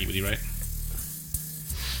plastic baggie with you, right?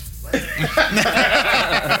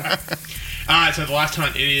 So the last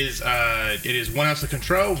hunt, it is 1 ounce of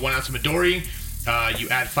Contro, 1 ounce of Midori. You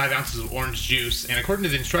add 5 ounces of orange juice, and according to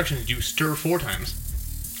the instructions, you stir 4 times.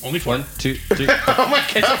 Only 4. 1, 2, 3. Oh my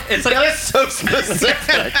God! It's like that is so specific.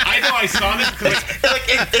 I know. I saw this because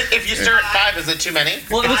if you stir at 5, is it too many?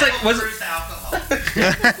 Well, it was like alcohol.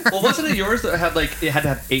 well, wasn't it yours that had like it had to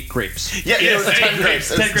have 8 grapes? Yeah, Yes, it was 10 grapes.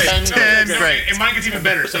 10 grapes. 10 grapes. And mine gets even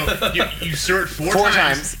better. So you stir it 4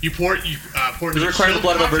 times. You pour it. pour it. Does it require the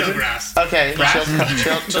blood of a virgin? Grass. Okay. Grass?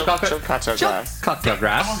 Chill cocktail grass. Cocktail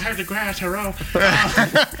grass. Oh, have the grass, hello.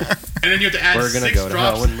 And then you have to add We're gonna 6 go to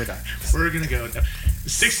drops. hell when we die. We're gonna go.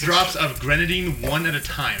 6 drops of grenadine, 1 at a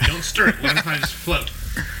time. Don't stir it. 1 at a time. Just float.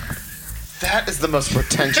 That is the most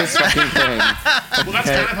pretentious fucking thing. Well, that's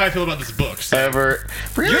kind of how I feel about this book. So. Ever.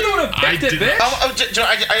 Really? You're the one who picked it, bitch. Joe,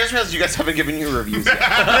 I just realized you guys haven't given you reviews yet.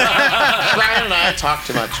 Brian and I talk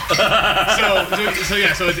too much.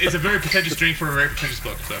 So it's a very pretentious drink for a very pretentious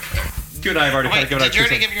book. So. You and I have already kind of given Did you our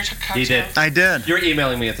already 2 give your cocktail? He did. I did. You were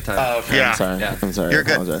emailing me at the time. Oh, okay. Yeah. I'm sorry. Yeah. I'm sorry. You're I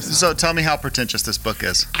good. apologize. So tell me how pretentious this book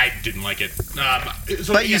is. I didn't like it.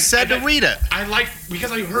 But you said to read it. I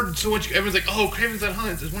because I heard so much. Everyone's like, "Oh, Craven's Dead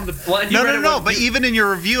Hunt is one of the." Well, and you read it No. when But even in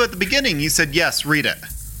your review at the beginning, you said yes, read it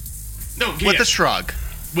No, with a shrug.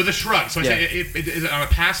 With a shrug. So I Yeah. say it on a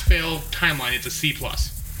pass-fail timeline, it's a C+.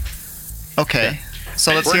 Okay.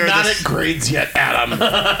 So let's We're hear not this. at grades yet, Adam.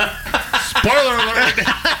 Spoiler alert!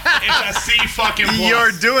 It's a C fucking plus.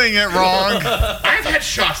 You're doing it wrong. I've had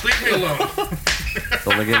shots. Leave me alone.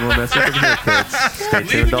 The only game we'll mess up in here, kids. Stay Leave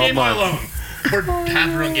tuned the all Game Boy month. alone. Or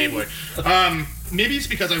have your own Game Boy. Maybe it's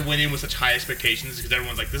because I went in with such high expectations because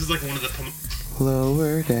everyone's like, this is like one of the.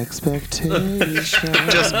 Lowered expectations.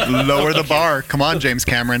 Just lower the bar. Come on, James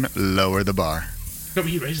Cameron. Lower the bar. No,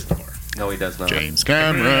 but he raises the bar. No, he does not. James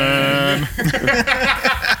Cameron.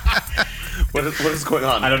 What is going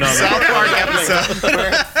on? I don't know. South Park episode.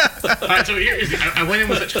 So I went in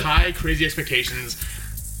with such high, crazy expectations.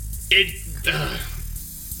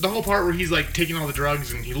 The whole part where he's like taking all the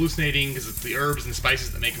drugs and hallucinating because it's the herbs and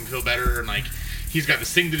spices that make him feel better, and like he's got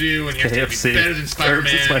this thing to do and he has to be better than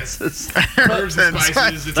Spider-Man. Herbs and spices. Herbs and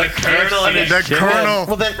spices. It's like Colonel and The Colonel.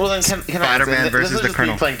 Well then, can I Spider-Man answer? versus This is the just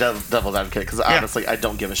Colonel. me playing devil's advocate because honestly, I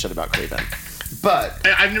don't give a shit about Kraven. But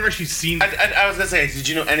I've never actually seen. I was gonna say, did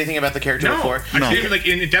you know anything about the character before? I didn't even, like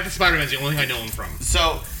in Death of Spider-Man is the only thing I know him from.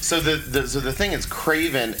 So the thing is,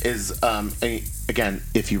 Kraven is again,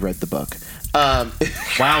 if you read the book. Wow,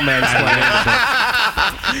 mansplaining.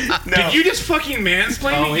 No. Did you just fucking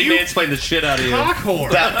mansplain? Oh, he mansplained the shit out of you. Cock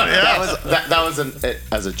whore. That was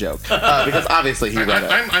as a joke because obviously he read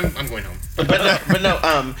it. I'm going home. But no.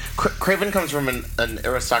 Kraven comes from an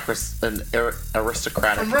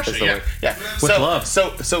aristocratic. From Russia, is the word. Yeah. With love.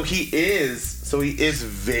 So he is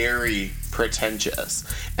very pretentious,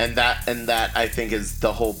 and that I think is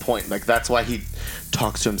the whole point. Like that's why he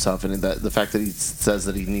talks to himself, and the fact that he says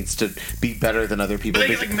that he needs to be better than other people. But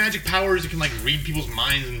they get like magic powers. You can like read people's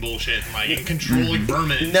minds and bullshit, and like and control like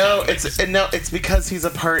vermin. And stuff. It's because he's a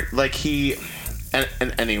part like he. And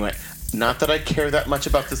anyway, not that I care that much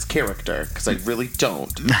about this character because I really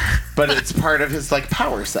don't, but it's part of his like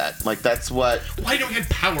power set. Like that's what. Why don't he have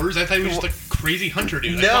powers? I thought he was just a crazy hunter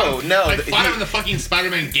dude. No. I fought him in the fucking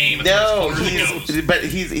Spider-Man game. No, he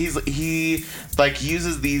like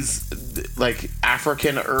uses these like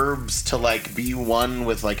African herbs to like be one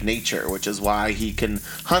with like nature, which is why he can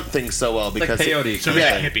hunt things so well because like peyote. So he's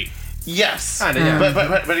a hippie. Yes, Kinda, yeah.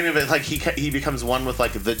 but I mean, like he becomes one with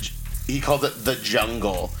like he calls it the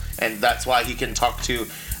jungle, and that's why he can talk to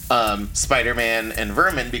Spider-Man and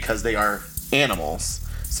Vermin because they are animals.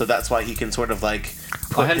 So that's why he can sort of like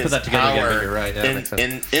put I hadn't his put that together yet, power but you're right. Yeah, that makes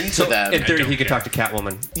sense. into them. In theory, he could talk to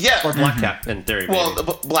Catwoman. Yeah, or Black Cat. In theory, well,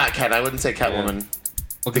 Black Cat. I wouldn't say Catwoman.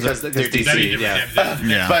 Well, because they're DC. But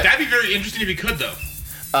that'd be very interesting if he could though.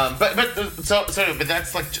 But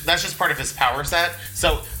that's just part of his power set.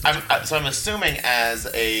 So I'm assuming as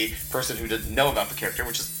a person who didn't know about the character,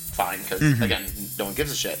 which is fine because again, no one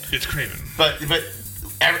gives a shit. It's Kraven. But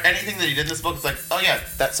anything that he did in this book is like, oh yeah,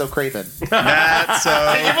 that's so Kraven. That's so.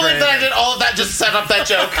 Can you believe that I did all of that just set up that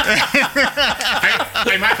joke?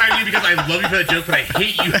 I might find you because I love you for that joke, but I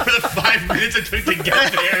hate you for the 5 minutes it took to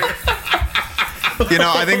get there. You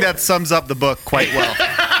know, I think that sums up the book quite well.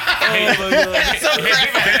 Ben, will you make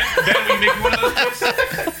me one of those books?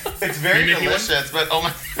 It's very delicious, but oh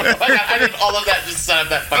my God, I did all of that just set up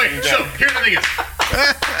that fucking Okay, so joke. here's the thing is,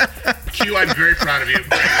 Q, I'm very proud of you.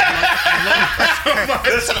 I love it so much.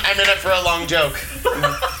 Listen, I'm in it for a long joke.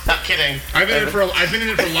 Not kidding. I've been in it for a lot of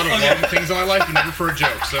long things in my life, but never for a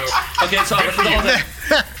joke. So Okay, so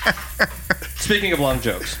speaking of long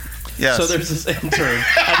jokes. Yes. So there's this intern.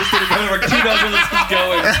 I just didn't know where Q knows where this is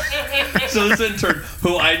going. So this intern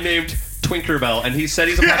who I named Twinkerbell, and he said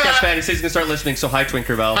he's a podcast fan. He says he's gonna start listening. So hi,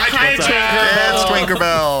 Twinkerbell. Hi, Tinkerbell. It's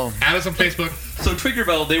Twinkerbell. Add us on Facebook. So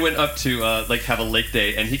Twinkerbell, they went up to like have a lake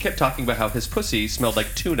day, and he kept talking about how his pussy smelled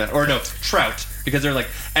like tuna, or no, trout, because they're like,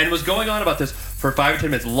 and was going on about this for 5 or 10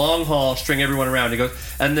 minutes, long haul, string everyone around. He goes,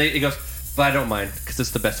 but I don't mind because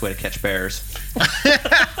it's the best way to catch bears.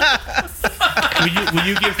 Will you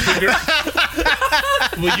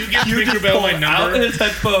give Tinkerbell my number? Out his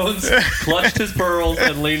headphones, clutched his pearls,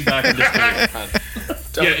 and leaned back in disbelief.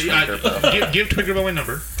 Give Tinkerbell my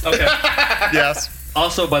number. Okay. Yes.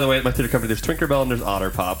 Also, by the way, at my theater company, there's Twinkerbell and there's Otter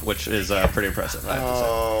Pop, which is pretty impressive. I have to say.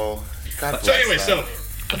 Oh, God bless So anyway, that. so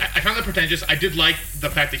I found that pretentious. I did like the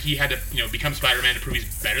fact that he had to, become Spider-Man to prove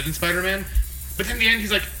he's better than Spider-Man. But then in the end,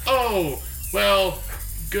 he's like, "Oh, well,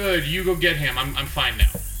 good. You go get him. I'm fine now."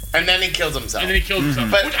 And then he kills himself. And then he kills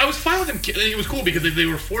himself. But Which I was fine with him. It was cool because they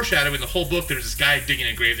were foreshadowing the whole book. There's this guy digging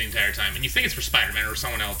a grave the entire time, and you think it's for Spider-Man or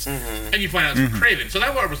someone else, and you find out it's for Kraven. So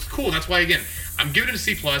that part was cool. And that's why, again, I'm giving it a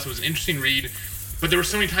C+. It was an interesting read, but there were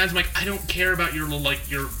so many times I'm like, I don't care about your little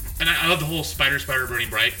and I love the whole Spider Burning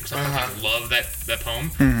Bright because I love that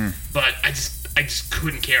poem, but I just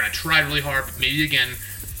couldn't care. I tried really hard, but maybe again.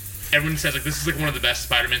 Everyone says this is one of the best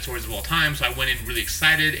Spider-Man stories of all time, so I went in really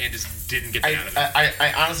excited and just didn't get out of it.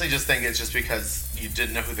 I honestly just think it's just because you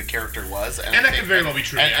didn't know who the character was, and that could very well be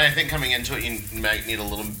true. And I think coming into it, you might need a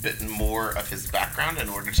little bit more of his background in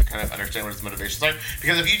order to kind of understand what his motivations are.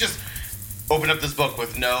 Because if you just open up this book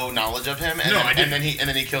with no knowledge of him, and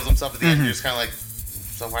then he kills himself at the end, you're just kind of like,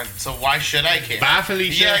 so why should I care? Bye,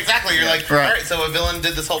 Felicia. Yeah, exactly. You're like, all right, so a villain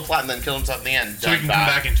did this whole plot and then killed himself in the end. So he can come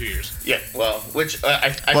back in 2 years. Yeah, well, which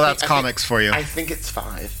I that's comics for you. I think it's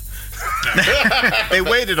 5. They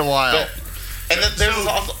waited a while. And then there's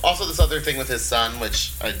also this other thing with his son,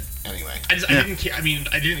 which anyway. I didn't care. I mean,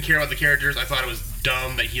 I didn't care about the characters. I thought it was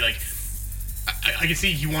dumb that he I could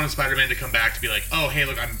see he wanted Spider-Man to come back to be like, oh, hey,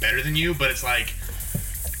 look, I'm better than you, but it's like,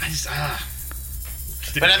 I just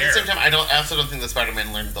But at the same time, I also don't think that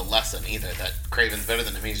Spider-Man learned the lesson either, that Kraven's better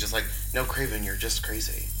than him. He's just like, no, Kraven, you're just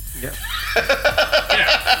crazy. Yeah.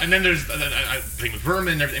 Yeah, and then there's I think with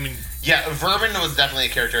Vermin and everything. I mean, yeah, Vermin was definitely a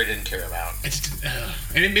character I didn't care about. I just,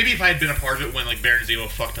 and maybe if I had been a part of it when Baron Zemo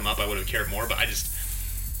fucked him up, I would have cared more. But I was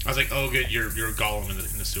like, oh, good, you're a Gollum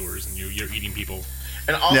in the sewers and you're eating people.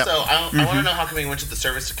 And also, I want to know how come he went to the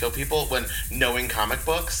service to kill people when, knowing comic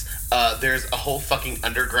books, there's a whole fucking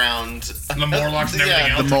underground... The Morlocks and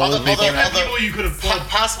everything else. Although people you could have...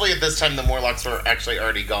 Possibly at this time, the Morlocks were actually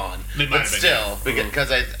already gone. They might have been, still, because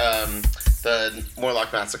the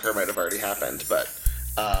Morlock Massacre might have already happened, but...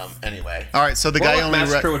 anyway. All right, so the guy only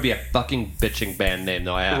Massacre would be a fucking bitching band name,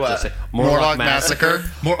 though. I have to say, Morlock Massacre.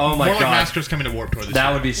 Oh my god, Morlock Massacre's coming to Warped Tour this year.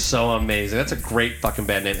 That would be so amazing. That's a great fucking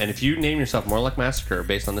band name. And if you name yourself Morlock Massacre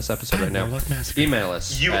based on this episode right now, email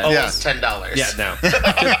us. You owe us $10. Yeah, now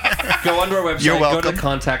go onto our website. You're welcome. Go to the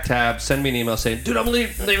contact tab. Send me an email saying, "Dude, I'm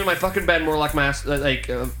leaving my fucking band Morlock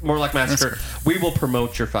Morlock Massacre." We will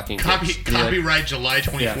promote your fucking copyright July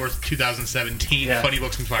 24th, 2017. Yeah. Funny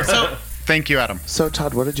Books and Fire. Thank you, Adam. So,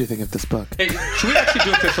 Todd, what did you think of this book? Hey, should we actually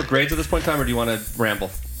do official grades at this point in time, or do you want to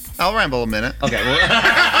ramble? I'll ramble a minute. Okay. Well,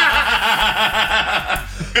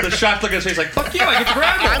 the shocked look on his face, like, fuck you, I get to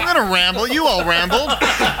ramble. I'm going to ramble. You all rambled.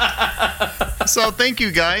 So, thank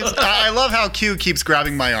you, guys. I love how Q keeps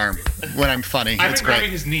grabbing my arm when I'm funny. I've it's been great.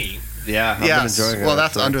 grabbing his knee. Yeah, I've been enjoying it. Well,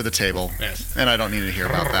 that's under the table. Yes. And I don't need to hear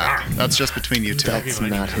about that. That's just between you two. That's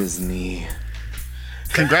not his knee.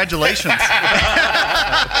 Congratulations.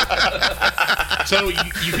 So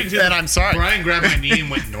you think that I'm sorry. Brian grabbed my knee and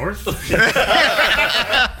went north?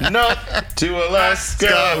 No, to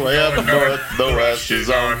Alaska, way up north, the rest is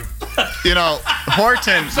on. You know,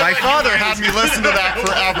 Horton, my father had me listen to that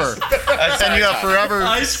forever. And you have forever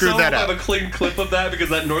screwed that up. I have a clean clip of that because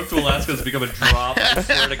that North to Alaska has become a drop. I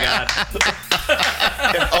swear to God.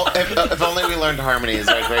 If only we learned harmonies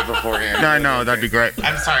right beforehand. No, that'd be great.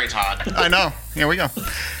 I'm sorry, Todd. I know. Here we go.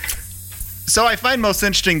 So I find most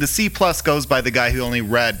interesting the C+ goes by the guy who only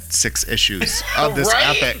read 6 issues of this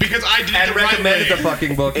epic. Because I did and the right recommended way. the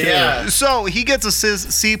fucking book. Yeah. So he gets a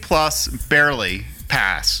C+ barely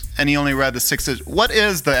pass, and he only read the 6 issues. What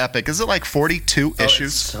is the epic? Is it like 42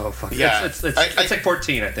 issues? It's so fucking. Yeah. It's like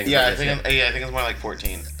 14, I think. Yeah, I think it's more like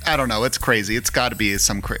 14. I don't know. It's crazy. It's got to be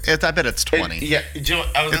some. I bet it's 20. Do you know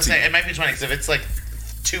what, I was gonna say it might be 20 because if it's like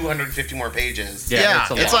 250 more pages. Yeah,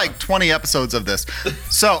 it's like 20 episodes of this.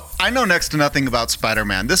 So I know next to nothing about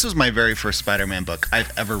Spider-Man. This was my very first Spider-Man book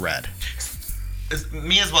I've ever read.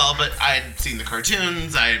 Me as well, but I had seen the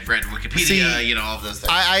cartoons, I had read Wikipedia, all of those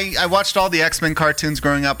things. I watched all the X-Men cartoons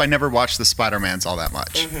growing up. I never watched the Spider-Mans all that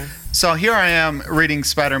much. So here I am reading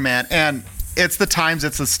Spider-Man, and it's the times,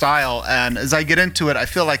 it's the style, and as I get into it, I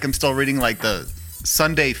feel like I'm still reading like the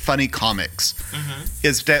Sunday funny comics.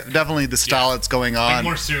 Is definitely the style that's going on. Like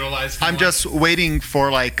more serialized. I'm just waiting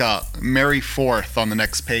for like Mary 4th on the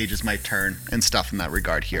next page is my turn and stuff in that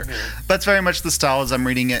regard here. But it's very much the style as I'm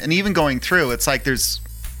reading it, and even going through, it's like there's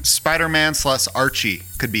Spider-Man / Archie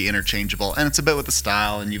could be interchangeable, and it's a bit with the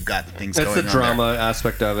style, and you've got things going on. It's the drama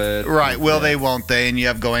aspect of it. Right. Will they, won't they? And you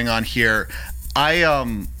have going on here.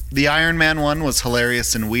 The Iron Man one was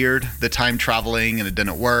hilarious and weird. The time traveling and it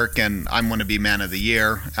didn't work, and I'm going to be Man of the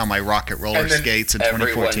Year on my rocket roller skates in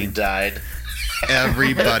 2014. Everyone died.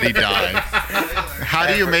 Everybody died. How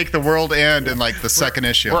do you make the world end in like the second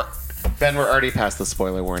issue? Ben, we're already past the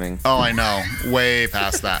spoiler warning. Oh, I know. Way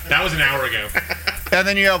past that. That was an hour ago. And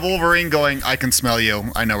then you have Wolverine going, I can smell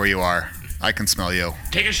you. I know where you are. I can smell you.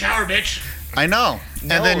 Take a shower, bitch. I know.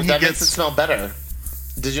 No, and then that makes it smell better.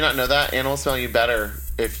 Did you not know that? Animals smell you better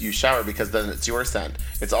if you shower because then it's your scent.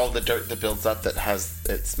 It's all the dirt that builds up that has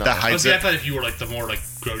it smell. I thought if you were like the more like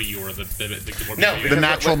grody you were, the more. No, the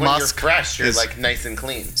natural when musk you're fresh, you're like nice and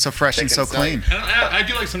clean. So fresh and so clean. I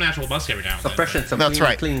do like some natural musk every now and then. So fresh and so That's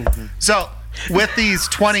clean. right. So with these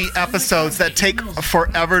 20 episodes that take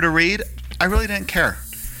forever to read, I really didn't care.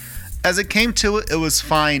 As it came to it, it was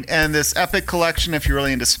fine. And this epic collection, if you're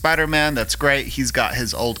really into Spider-Man, that's great. He's got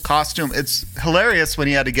his old costume. It's hilarious when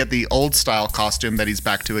he had to get the old style costume that he's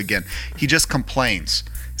back to again. He just complains.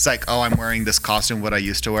 It's like, oh, I'm wearing this costume, what I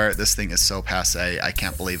used to wear. This thing is so passé. I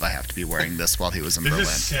can't believe I have to be wearing this while he was in Berlin.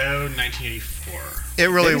 This is so 1984. It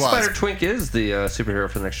really was. Spider-Twink is the superhero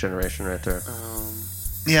for the next generation right there.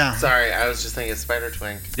 Yeah. Sorry, I was just thinking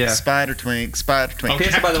Spider-Twink. Yeah. Spider-Twink. Oh,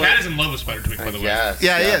 Cat is in love with Spider-Twink, by the way. Yes.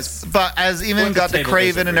 Yeah, he is. But as even got to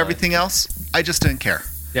Craven and everything else, I just didn't care.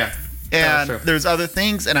 Yeah. And there's other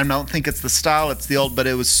things, and I don't think it's the style, it's the old, but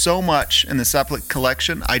it was so much in this epic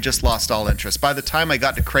collection, I just lost all interest. By the time I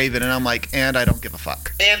got to Craven, and I'm like, and I don't give a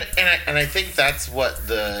fuck. And I think that's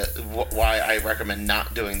why I recommend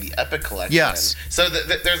not doing the epic collection. Yes. So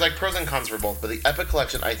there's like pros and cons for both, but the epic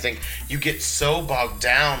collection, I think you get so bogged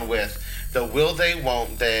down with the will they,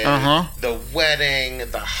 won't they, the wedding,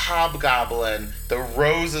 the hobgoblin, the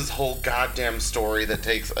Rose's whole goddamn story that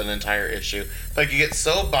takes an entire issue. Like, you get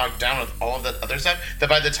so bogged down with all of that other stuff that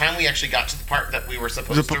by the time we actually got to the part that we were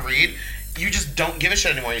supposed to read, you just don't give a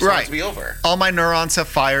shit anymore. You're supposed to be over. All my neurons have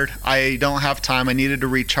fired. I don't have time. I needed to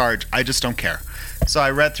recharge. I just don't care. So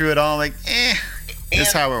I read through it all like, this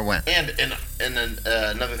is how it went. And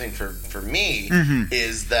another thing for me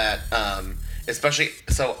is that... especially,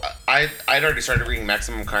 so I'd already started reading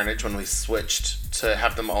Maximum Carnage when we switched to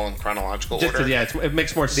have them all in chronological order. It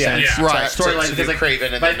makes more sense. Yeah. Right. Storyline, so because like,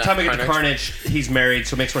 Craven and by the time we get to Carnage, he's married,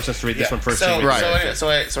 so it makes more sense to read this one first. So I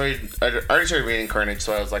already started reading Carnage,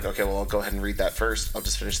 so I was like, okay, well, I'll go ahead and read that first. I'll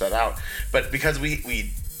just finish that out. But because we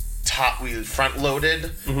front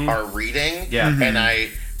loaded our reading, and I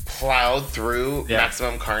plowed through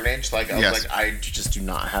Maximum Carnage. Like, I was like, I just do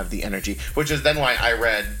not have the energy. Which is then why I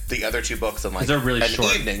read the other two books in like they're really an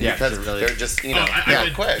short. evening. Yeah, because they're just, I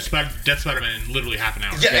read quick. Death Spider-Man in literally half an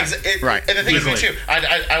hour. Yeah, right. And the thing is, too,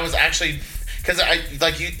 I was actually... Because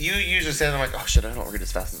you usually say that, I'm like, oh shit, I don't read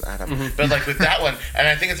as fast as Adam. But like with that one, and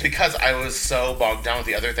I think it's because I was so bogged down with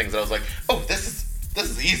the other things that I was like, oh, this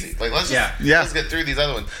is easy. Like, let's get through these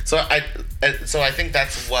other ones. So I think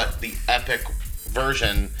that's what the epic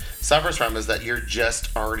version suffers from, is that you're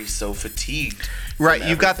just already so fatigued. Right,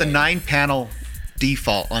 you've got the 9-panel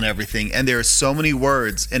default on everything, and there are so many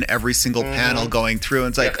words in every single panel going through, and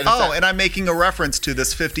it's like, and I'm making a reference to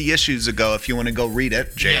this 50 issues ago if you want to go read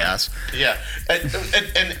it, JS. Yeah.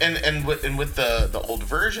 And with the old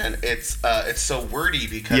version, it's so wordy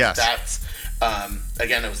because that's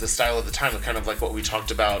again, it was the style of the time, kind of like what we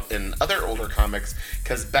talked about in other older comics.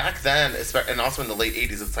 Because back then, and also in the late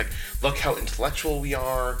 80s, it's like, look how intellectual we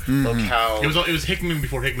are. Look how it was Hickman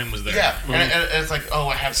before Hickman was there. Yeah, and it's like, oh,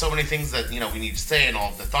 I have so many things that we need to say, and all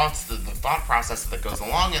of the thoughts, the thought process that goes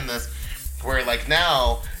along in this. Where like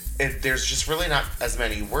now, there's just really not as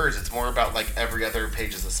many words. It's more about like every other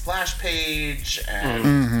page is a splash page,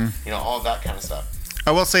 and all of that kind of stuff.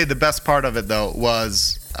 I will say the best part of it though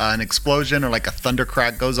was an explosion or like a thunder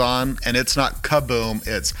crack goes on, and it's not kaboom,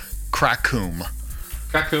 it's crackoom.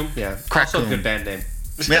 Crackoom, yeah. Crackoom. Also a good band name.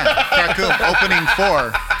 Yeah, Crackoom, opening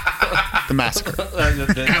for the massacre.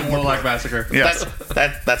 the Warlock Massacre. Yes.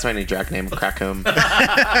 That's my new drag name, Crackoom.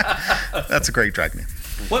 That's a great drag name.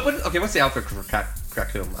 Okay, what's the outfit for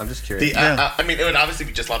Crackoom? I'm just curious. I mean, it would obviously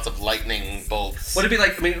be just lots of lightning bolts. Would it be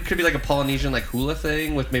like? I mean, it could be like a Polynesian like hula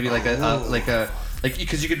thing with maybe like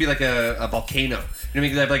because you could be like a volcano. You know,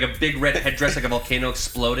 you could have like a big red headdress, like a volcano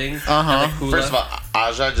exploding. And, like, hula. First of all,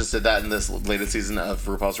 Aja just did that in this latest season of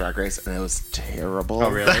RuPaul's Drag Race, and it was terrible. Oh,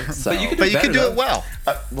 really? So, but you could do it well.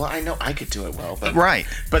 Well, I know I could do it well, but right.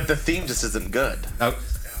 But the theme just isn't good. Oh.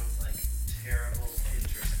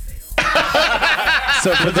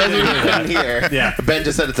 So for those of you who couldn't hear, Yeah. Ben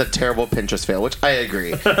just said it's a terrible Pinterest fail, which I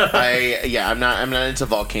agree. I'm not into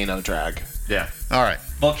volcano drag. Yeah. All right.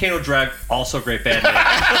 Volcano Drag, also great band name.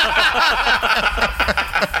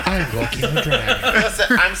 I'm Volcano Drag.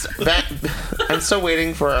 Listen, I'm still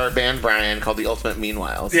waiting for our band Brian called the Ultimate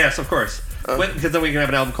Meanwhiles. Yes, of course. Because then we can have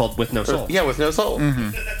an album called With No Soul. Yeah, With No Soul.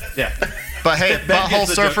 Mm-hmm. Yeah. But hey, Ben Butthole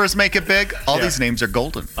gives a Surfers make it big. All these names are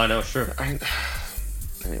golden. I know, sure.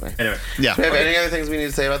 Anyway. Yeah. Do we have any other things we need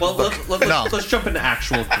to say about the book? Let's jump into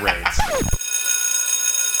actual grades.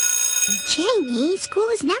 Jamie, school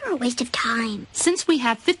is never a waste of time. Since we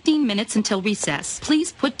have 15 minutes until recess,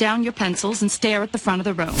 please put down your pencils and stare at the front of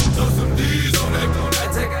the room.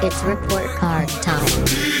 It's report card time.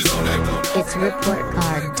 It's report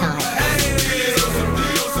card time.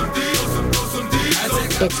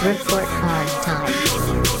 It's report card time.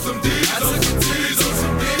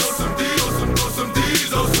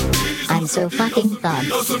 I'm so fucking fun.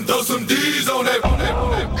 Oh,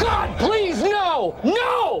 God, please, no!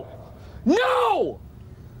 No! No!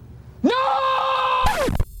 No!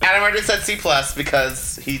 Adam already said C+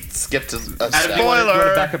 because he skipped a Adam, step. do you want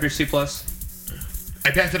to back up your C+?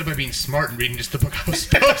 I backed it up by being smart and reading just the book I was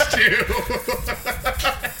supposed to.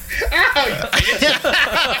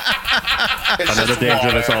 Another danger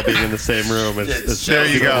of us all being in the same room. Is there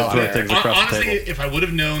you go. Things across Honestly, the table. if I would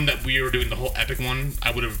have known that we were doing the whole epic one,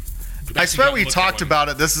 I would have. I swear we talked about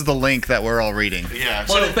it. This is the link that we're all reading. Yeah.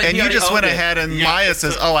 And you just went ahead and Maya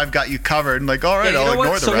says, "Oh, I've got you covered." And like, all right, I'll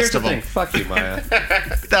ignore the rest of them. Fuck you, Maya.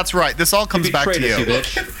 That's right. This all comes back to you.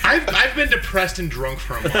 I've been depressed and drunk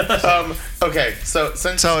for a month. Okay, so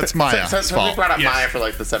it's Maya's since we fault. brought up Maya for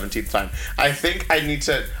like the 17th time, I think I need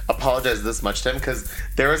to apologize this much to him because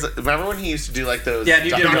there was. Remember when he used to do like those? Yeah,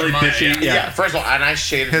 you did really bitchy. Yeah. First of all, and I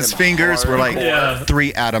shaded his him fingers hard. were like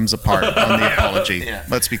 3 atoms apart on the apology. Yeah.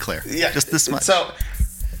 Let's be clear. Yeah, just this much. So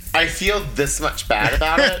I feel this much bad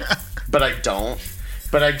about it, but I don't.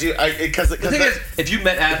 But I do, because the thing is, if you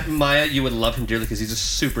met Maya, you would love him dearly because he's a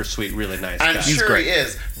super sweet, really nice guy. I'm sure he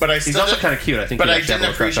is, but he's also kind of cute. I think. But I didn't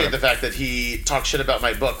appreciate the fact that he talked shit about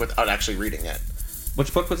my book without actually reading it.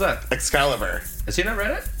 Which book was that? Excalibur. Has he not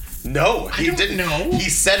read it? No, he didn't know. He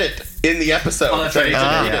said it in the episode. Oh, that's right. He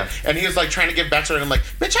didn't read it. And he was like trying to give backstory. And I'm like,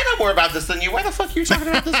 bitch, I know more about this than you. Why the fuck are you talking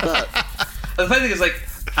about this book? The funny thing is, like,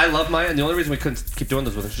 I love Maya, and the only reason we couldn't keep doing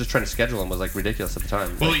this with him, just trying to schedule him, was like ridiculous at the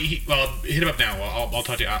time. Well, hit him up now. I'll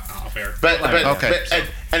talk to you off air. But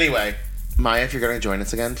anyway, Maya, if you're going to join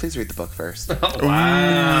us again, please read the book first. Oh,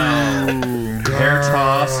 wow. Hair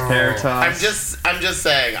toss. I'm just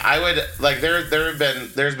saying. I would like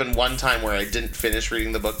there's been one time where I didn't finish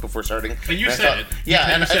reading the book before starting. And you said it. Yeah,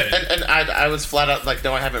 and I was flat out like,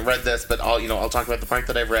 no, I haven't read this, but I'll talk about the part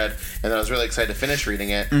that I've read, and then I was really excited to finish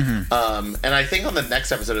reading it. Mm-hmm. And I think on the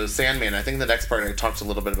next episode it was Sandman. I think the next part I talked a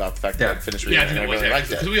little bit about the fact that I finished reading it and I really liked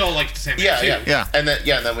it because we all liked Sandman too. Yeah. And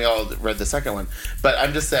then we all read the second one. But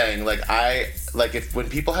I'm just saying, if when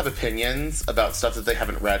people have opinions about stuff that they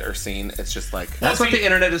haven't read or seen, it's just like that's what the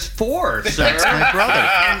internet is for, sir. That's my brother.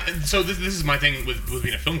 And so this is my thing with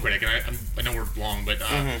being a film critic, and I know we're long, but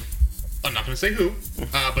I'm not going to say who,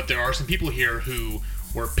 but there are some people here who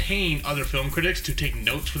were paying other film critics to take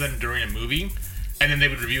notes for them during a movie, and then they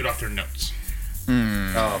would review it off their notes.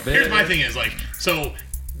 Oh, here's my thing is like, so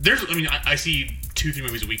I see 2-3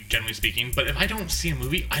 movies a week, generally speaking, but if I don't see a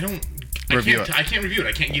movie, I can't review it.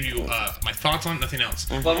 I can't give you my thoughts on it, nothing else.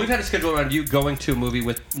 Well, we've had a schedule around you going to a movie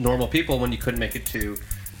with normal people when you couldn't make it to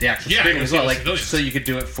the actual screening as well, like so you could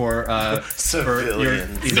do it for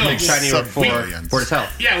civilians. Big shiny or for Board of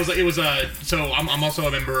Health. Yeah, it was so I'm also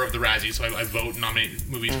a member of the Razzies, so I vote and nominate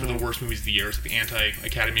movies for the worst movies of the year, it's the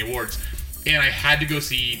Anti-Academy Awards, and I had to go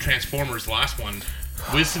see Transformers, the last one,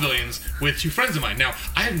 with civilians with 2 friends of mine. Now,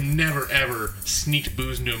 I have never ever sneaked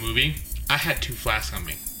booze into a movie. I had 2 flasks on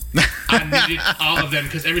me. I needed all of them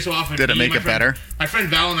because every so often. Did it make it better? My friend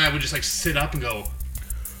Val and I would just like sit up and go,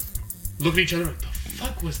 looked at each other like, the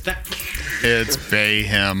fuck was that? It's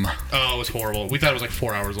Bayhem. Oh, it was horrible. We thought it was like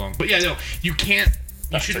 4 hours long. But yeah, no, you can't.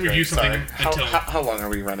 You shouldn't review something until. How long are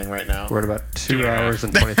we running right now? We're at about 2 hours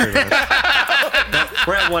and 23 minutes.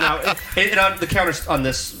 We're at 1 hour. The counter on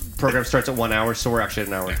this program starts at 1 hour, so we're actually at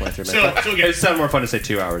an hour and 23 minutes. So again, it sounds more fun to say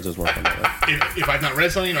 2 hours. It's more fun. If I've not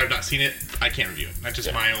read something or I've not seen it, I can't review it. That's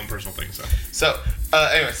just my own personal thing. So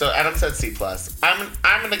anyway, so Adam said C+. I'm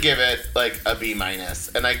gonna give it like a B-,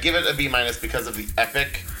 and I give it a B- because of the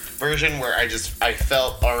epic version where I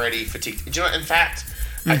felt already fatigued. Do you know what? In fact,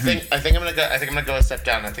 I think I'm gonna go a step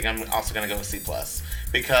down. I think I'm also gonna go with C+,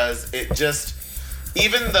 because it just,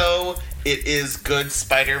 even though it is good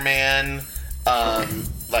Spider-Man,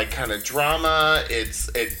 like kind of drama, it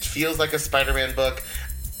feels like a Spider-Man book.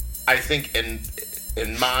 I think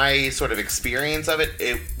in my sort of experience of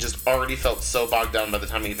it just already felt so bogged down by the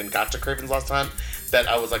time I even got to Kraven's Last Hunt that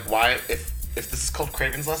I was like, why, if this is called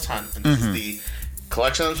Kraven's Last Hunt and this is the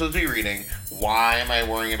collection I'm supposed to be reading, why am I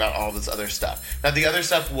worrying about all this other stuff? Now, the other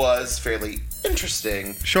stuff was fairly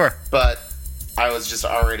interesting. Sure. But I was just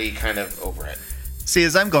already kind of over it. See,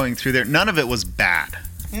 as I'm going through there, none of it was bad.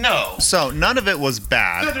 No. So, none of it was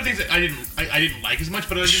bad. There are things that I didn't like as much,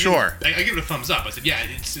 but I give it a thumbs up. I said, yeah,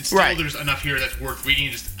 it's still, right. There's enough here that's worth reading.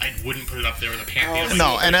 Just I wouldn't put it up there with a pantheon.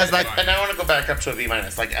 No, and as that, and I want to go back up to a B-.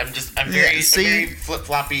 Like I'm very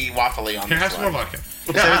flip-floppy, waffly on Can I this have some one. more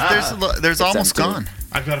vodka? There's almost gone.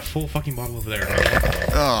 I've got a full fucking bottle over there.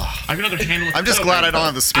 Oh. I've got another handle. I'm just glad I don't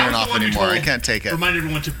have the Smirnoff anymore. I can't take it. Remind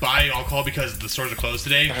everyone to buy alcohol because the stores are closed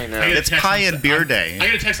today. I know. It's Pie and Beer Day. I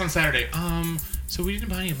got a text on Saturday. So we didn't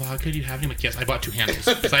buy any vodka. Do you have any? I'm like, yes, I bought 2 handles.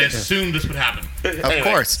 So I assumed this would happen. Of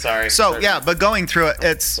course. Sorry. So, yeah, but going through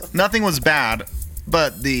it, nothing was bad,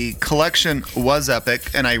 but the collection was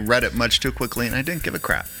epic, and I read it much too quickly, and I didn't give a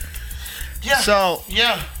crap. Yeah. So,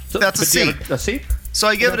 yeah. That's a C. A C? So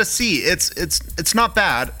I give it a C. It's not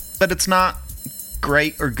bad, but it's not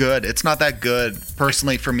great or good. It's not that good,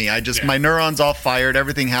 personally, for me. My neurons all fired,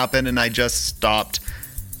 everything happened, and I just stopped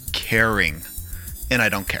caring. And I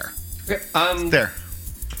don't care. Okay, there.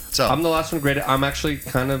 So I'm the last one graded. I'm actually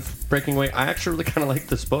kind of breaking away. I actually really kind of like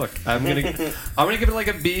this book. I'm gonna give it like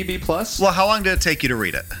a B+. Well, how long did it take you to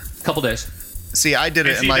read it? A couple days. See, I did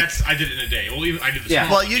it in I did it in a day. Well, I did the small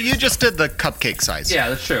Well, you just did the cupcake size. Yeah,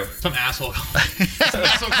 that's true. Some asshole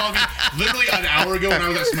called me literally an hour ago when I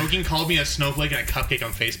was out smoking. Called me a snowflake and a cupcake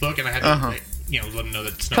on Facebook, and I had to let him know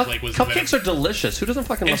that Snowflake was cupcakes are delicious. Who doesn't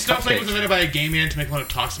fucking love cupcakes? Snowflake was invented by a gay man to make fun of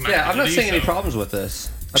toxic masculinity. Yeah, I'm not seeing any problems with this.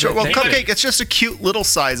 Sure. Well, cupcake, it's just a cute little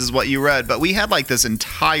size, is what you read, but we had like this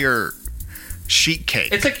entire sheet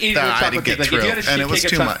cake. It's like eating a chocolate cake. Like if you had a sheet cake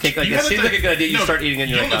or chocolate cake, like it seems like a good idea. You start eating it,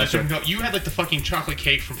 and you're like, you had like the fucking chocolate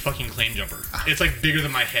cake from fucking Claim Jumper. It's like bigger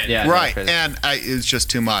than my head. Yeah, right. And it was just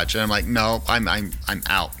too much, and I'm like, no, I'm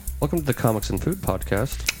out. Welcome to the Comics and Food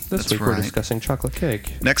Podcast. This week we're discussing chocolate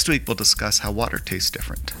cake. Next week we'll discuss how water tastes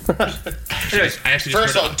different. Anyways,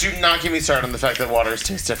 first of all, do not get me started on the fact that waters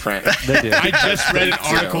taste different. They do. I just read an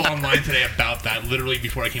article online today about that, literally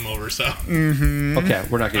before I came over. So. Mm-hmm. Okay,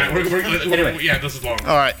 we're not getting. Anyway, yeah, this is long.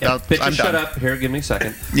 All right, yeah, bitch, I'm shut done. up. Here, give me a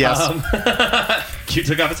second. Yes. Q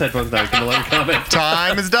took off his headphones. Now he's gonna let me comment.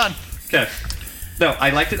 Time is done. Okay. No, I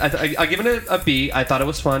liked it. I give it a B. I thought it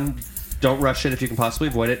was fun. Don't rush it if you can possibly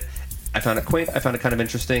avoid it. I found it quaint. I found it kind of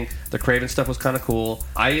interesting. The Kraven stuff was kind of cool.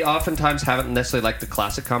 I oftentimes haven't necessarily liked the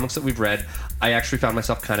classic comics that we've read. I actually found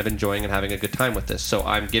myself kind of enjoying and having a good time with this. So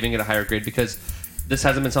I'm giving it a higher grade because this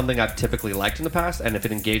hasn't been something I've typically liked in the past. And if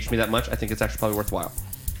it engaged me that much, I think it's actually probably worthwhile.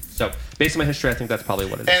 So based on my history, I think that's probably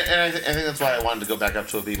what it is. And I think that's why I wanted to go back up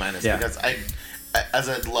to a B-, because I, as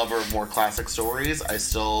a lover of more classic stories, I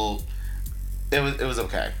still, it was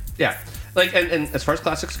okay. Yeah. Like and as far as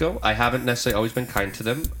classics go, I haven't necessarily always been kind to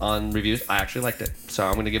them on reviews. I actually liked it, so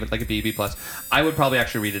I'm going to give it like a B+. I would probably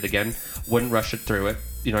actually read it again. Wouldn't rush it through it.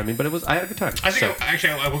 You know what I mean? But I had a good time. I think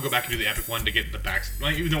I will go back and do the epic one to get the back.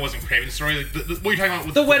 Like, even though it wasn't Kraven's story, like, what you're talking about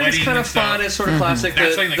with the wedding's kind of fun. It's sort of classic.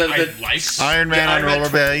 That's something I like. Iron Man on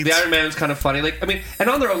rollerblades. The Iron Man's kind of funny. Like I mean, and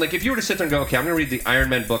on their own, like if you were to sit there and go, okay, I'm going to read the Iron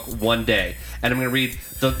Man book one day, and I'm going to read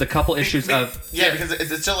the couple issues of because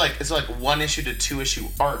it's still like 1 issue to 2 issue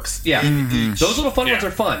arcs. Yeah, those little fun ones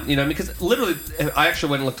are fun. You know, because literally, I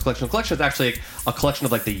actually went and looked at the collection. The collection is actually a collection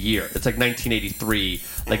of like the year. It's like 1983,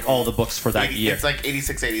 like all the books for that year. It's like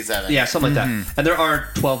 86, 87. Yeah, something like that. And there are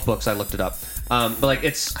 12 books. I looked it up. But like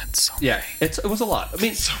it's it was a lot. I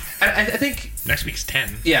mean, I think next week's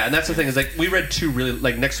 10. Yeah, and that's the thing is like we read 2 really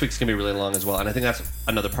like next week's gonna be really long as well. And I think that's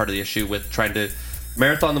another part of the issue with trying to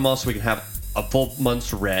marathon them all so we can have a full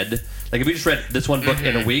month's read. Like if we just read this one book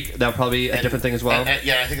in a week, that would probably be a different thing as well.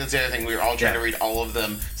 Yeah, I think that's the other thing. We were all trying to read all of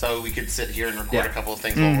them so we could sit here and record a couple of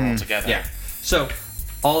things while we're all together. Yeah. So,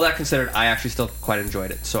 all that considered, I actually still quite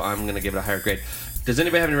enjoyed it. So I'm going to give it a higher grade. Does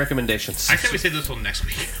anybody have any recommendations? I think we save this one next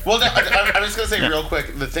week. Well, no, I'm just going to say real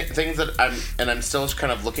quick, the things that I'm still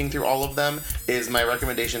kind of looking through all of them, is my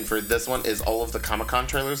recommendation for this one is all of the Comic-Con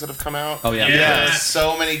trailers that have come out. Oh, yeah. There's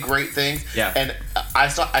so many great things. Yeah. And I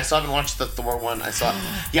still haven't watched the Thor one. I saw,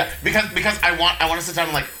 because I want to sit down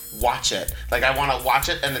and, like, watch it. Like, I want to watch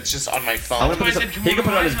it, and it's just on my phone. He can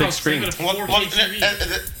put it on his big screen.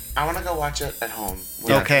 I want to go watch it at home.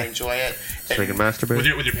 Okay. Enjoy it. So we can masturbate? With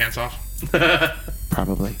your pants off?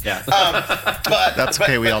 Probably. Yeah. But that's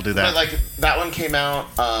okay. We all do that. But like that one came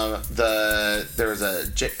out. There was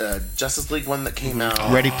a Justice League one that came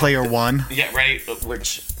out. Ready Player One. Yeah, right.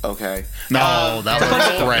 Which okay. No, that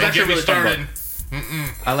was great. Don't get me started.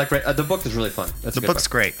 I like the book is really fun. That's the book's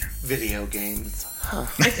great. Video games. Huh.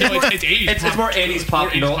 It's 80s. It's more 80s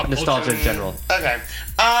pop nostalgia in general. Okay.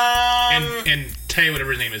 And Tay,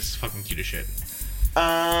 whatever his name is, fucking cute as shit.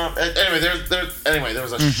 Anyway, there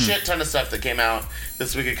was a shit ton of stuff that came out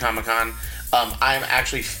this week at Comic-Con. I'm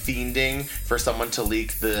actually fiending for someone to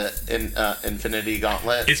leak the Infinity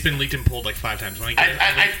Gauntlet. It's been leaked and pulled like 5 times.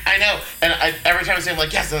 I know, and every time I say I'm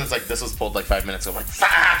like yes, and it's like this was pulled like 5 minutes ago. I'm like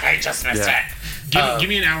fuck, I just missed it. Give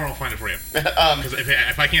me an hour, I'll find it for you. Because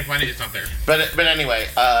if I can't find it, it's not there. But anyway,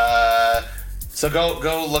 so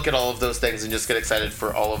go look at all of those things and just get excited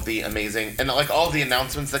for all of the amazing and like all the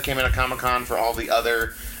announcements that came out of Comic-Con for all the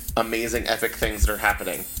other amazing epic things that are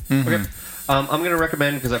happening. Okay. I'm going to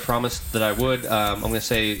recommend, because I promised that I would, I'm going to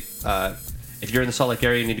say if you're in the Salt Lake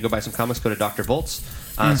area, you need to go buy some comics, go to Dr. Volt's,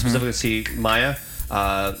 specifically see Maya.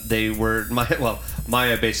 Maya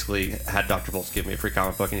basically had Dr. Volt's give me a free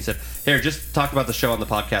comic book, and he said, here, just talk about the show on the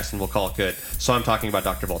podcast and we'll call it good. So I'm talking about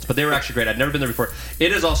Dr. Volt's. But they were actually great. I'd never been there before.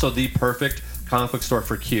 It is also the perfect comic book store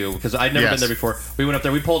for Q, because I'd never been there before. We went up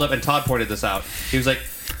there, we pulled up, and Todd pointed this out. He was like,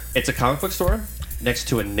 it's a comic book store next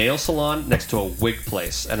to a nail salon, next to a wig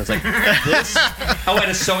place. And it's like, this... Oh,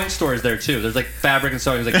 and a sewing store is there, too. There's, like, fabric and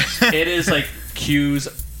sewing. It's like, it is, like, Q's,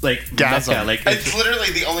 like, mecca. Like, it's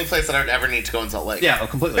literally the only place that I would ever need to go in Salt Lake. Yeah, oh,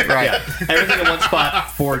 completely. Right. Yeah. Everything in one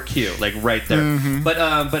spot for Q, like, right there. But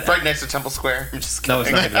right next to Temple Square. I'm just kidding. No,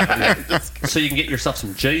 it's not even that. So you can get yourself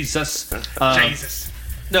some Jesus. Jesus.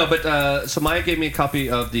 No, but so Maya gave me a copy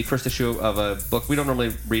of the first issue of a book. We don't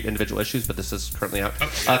normally read individual issues, but this is currently out,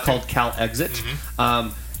 called Cal Exit.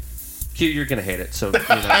 Q, you're gonna hate it, so it's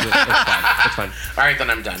fine. It's fine. All right, then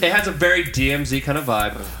I'm done. It has a very DMZ kind of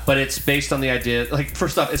vibe, but it's based on the idea. Like,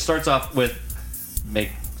 first off, it starts off with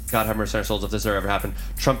make God have mercy on our souls if this ever happened.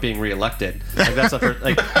 Trump being reelected. Like that's the first.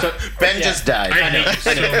 Like so, Ben just died. I know.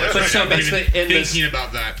 But so basically, in this, thinking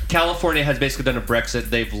about that, California has basically done a Brexit.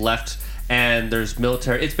 They've left. And there's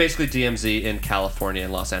military. It's basically DMZ in California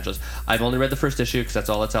and Los Angeles. I've only read the first issue because that's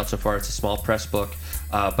all that's out so far. It's a small press book,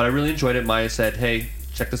 but I really enjoyed it. Maya said, "Hey,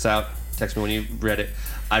 check this out. Text me when you read it."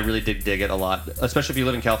 I really did dig it a lot, especially if you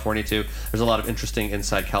live in California too. There's a lot of interesting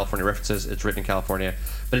inside California references. It's written in California,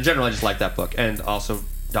 but in general, I just like that book. And also,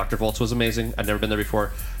 Dr. Volt's was amazing. I've never been there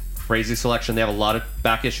before. Crazy selection. They have a lot of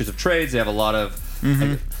back issues of trades. They have a lot of.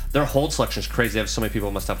 Like, their hold selection is crazy. They have so many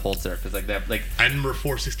people must have holds there because like they have like. I remember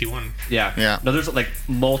 461. Yeah. No, there's like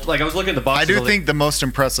multiple. Like I was looking at the boxes. I do think the most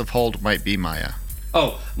impressive hold might be Maya.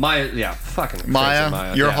 Oh, Maya! Yeah, fucking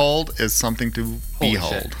Maya. Your hold is something to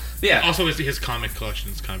behold. Yeah. Also, his comic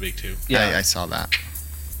collection is kind of big too. Yeah, I saw that.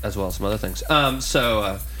 As well as some other things.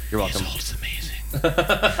 So you're welcome. His hold is amazing.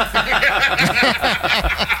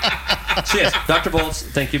 So yes, Dr. Volt's,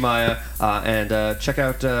 thank you, Maya, and check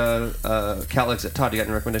out Cal Exit. Todd, you got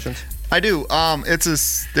any recommendations? I do.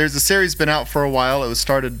 There's a series been out for a while. It was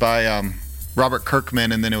started by Robert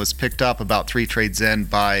Kirkman, and then it was picked up about 3 trades in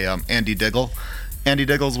by Andy Diggle. Andy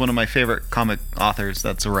Diggle is one of my favorite comic authors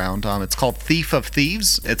that's around. It's called Thief of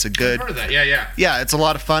Thieves. It's a good... I've heard of that. Yeah. Yeah, it's a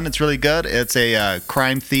lot of fun. It's really good. It's a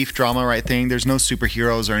crime thief drama right thing. There's no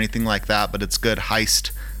superheroes or anything like that, but it's good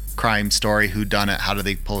heist crime story. Who done it? How do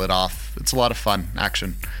they pull it off? It's a lot of fun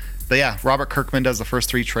action. But yeah, Robert Kirkman does the first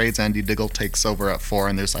 3 trades. Andy Diggle takes over at 4,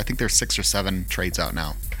 and I think there's 6 or 7 trades out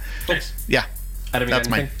now. Nice. Yeah, that's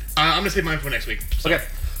mine. I'm gonna save mine for next week. So. Okay.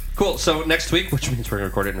 Cool. So next week, which means we're going to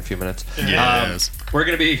record it in a few minutes. Yes. We're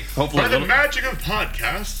going to be hopefully by the magic of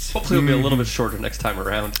podcasts. Hopefully, it'll be a little bit shorter next time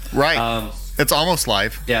around. Right. It's almost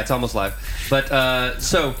live. Yeah, it's almost live. But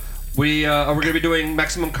so we're going to be doing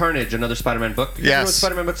Maximum Carnage, another Spider-Man book. Yes. We're doing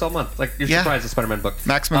Spider-Man books all month. Like you're surprised, the Spider-Man book.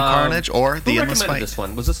 Maximum Carnage or The Endless Fight. Who recommended this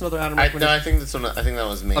one? Was this another Adam? No, I think this one. I think that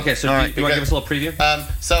was me. Okay, so do you want to give us a little preview?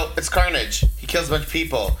 So it's Carnage. He kills a bunch of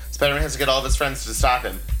people. Spider-Man has to get all of his friends to stop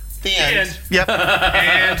him. The end. Yep.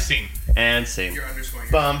 And scene. And scene.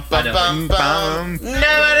 Bum, bum, bum, bum.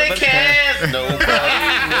 Nobody cares. Nobody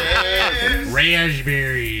cares.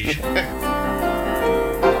 Raspberry.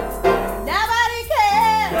 Nobody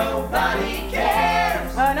cares. Nobody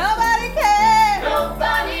cares. Oh, nobody cares.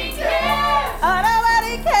 Nobody cares. Oh,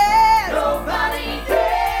 nobody cares. Nobody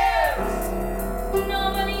cares.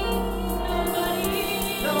 Nobody.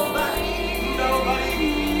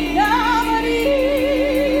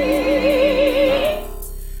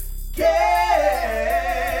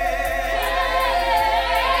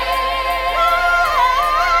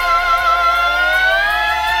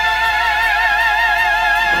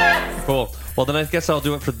 Cool. Well, then I guess I'll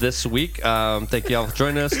do it for this week. Thank you all for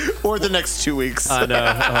joining us. Or the next 2 weeks. I know.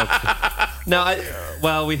 No,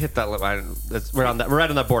 well, we hit that line. We're on that. We're right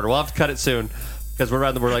on that border. We'll have to cut it soon because we're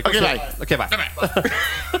like. Okay, bye. Okay, bye. So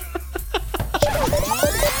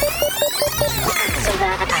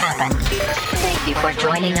that happened. Thank you for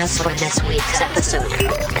joining us for this week's episode.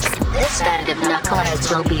 This band of knuckleheads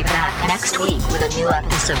will be back next week with a new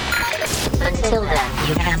episode. Until then,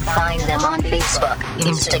 you can find them on Facebook,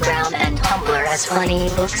 Instagram, and Tumblr as Funny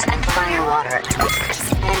Books and Firewater,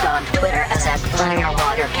 and on Twitter as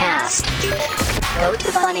 @FirewaterCast. Go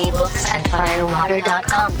to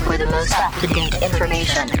funnybooksandfirewater.com for the most up-to-date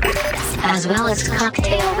information, as well as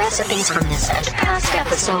cocktail recipes from this and past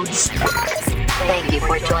episodes. Thank you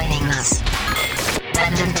for joining us.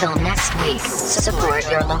 And until next week, support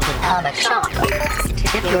your local comic shop,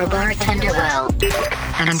 tip your bartender well,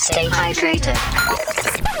 and stay hydrated.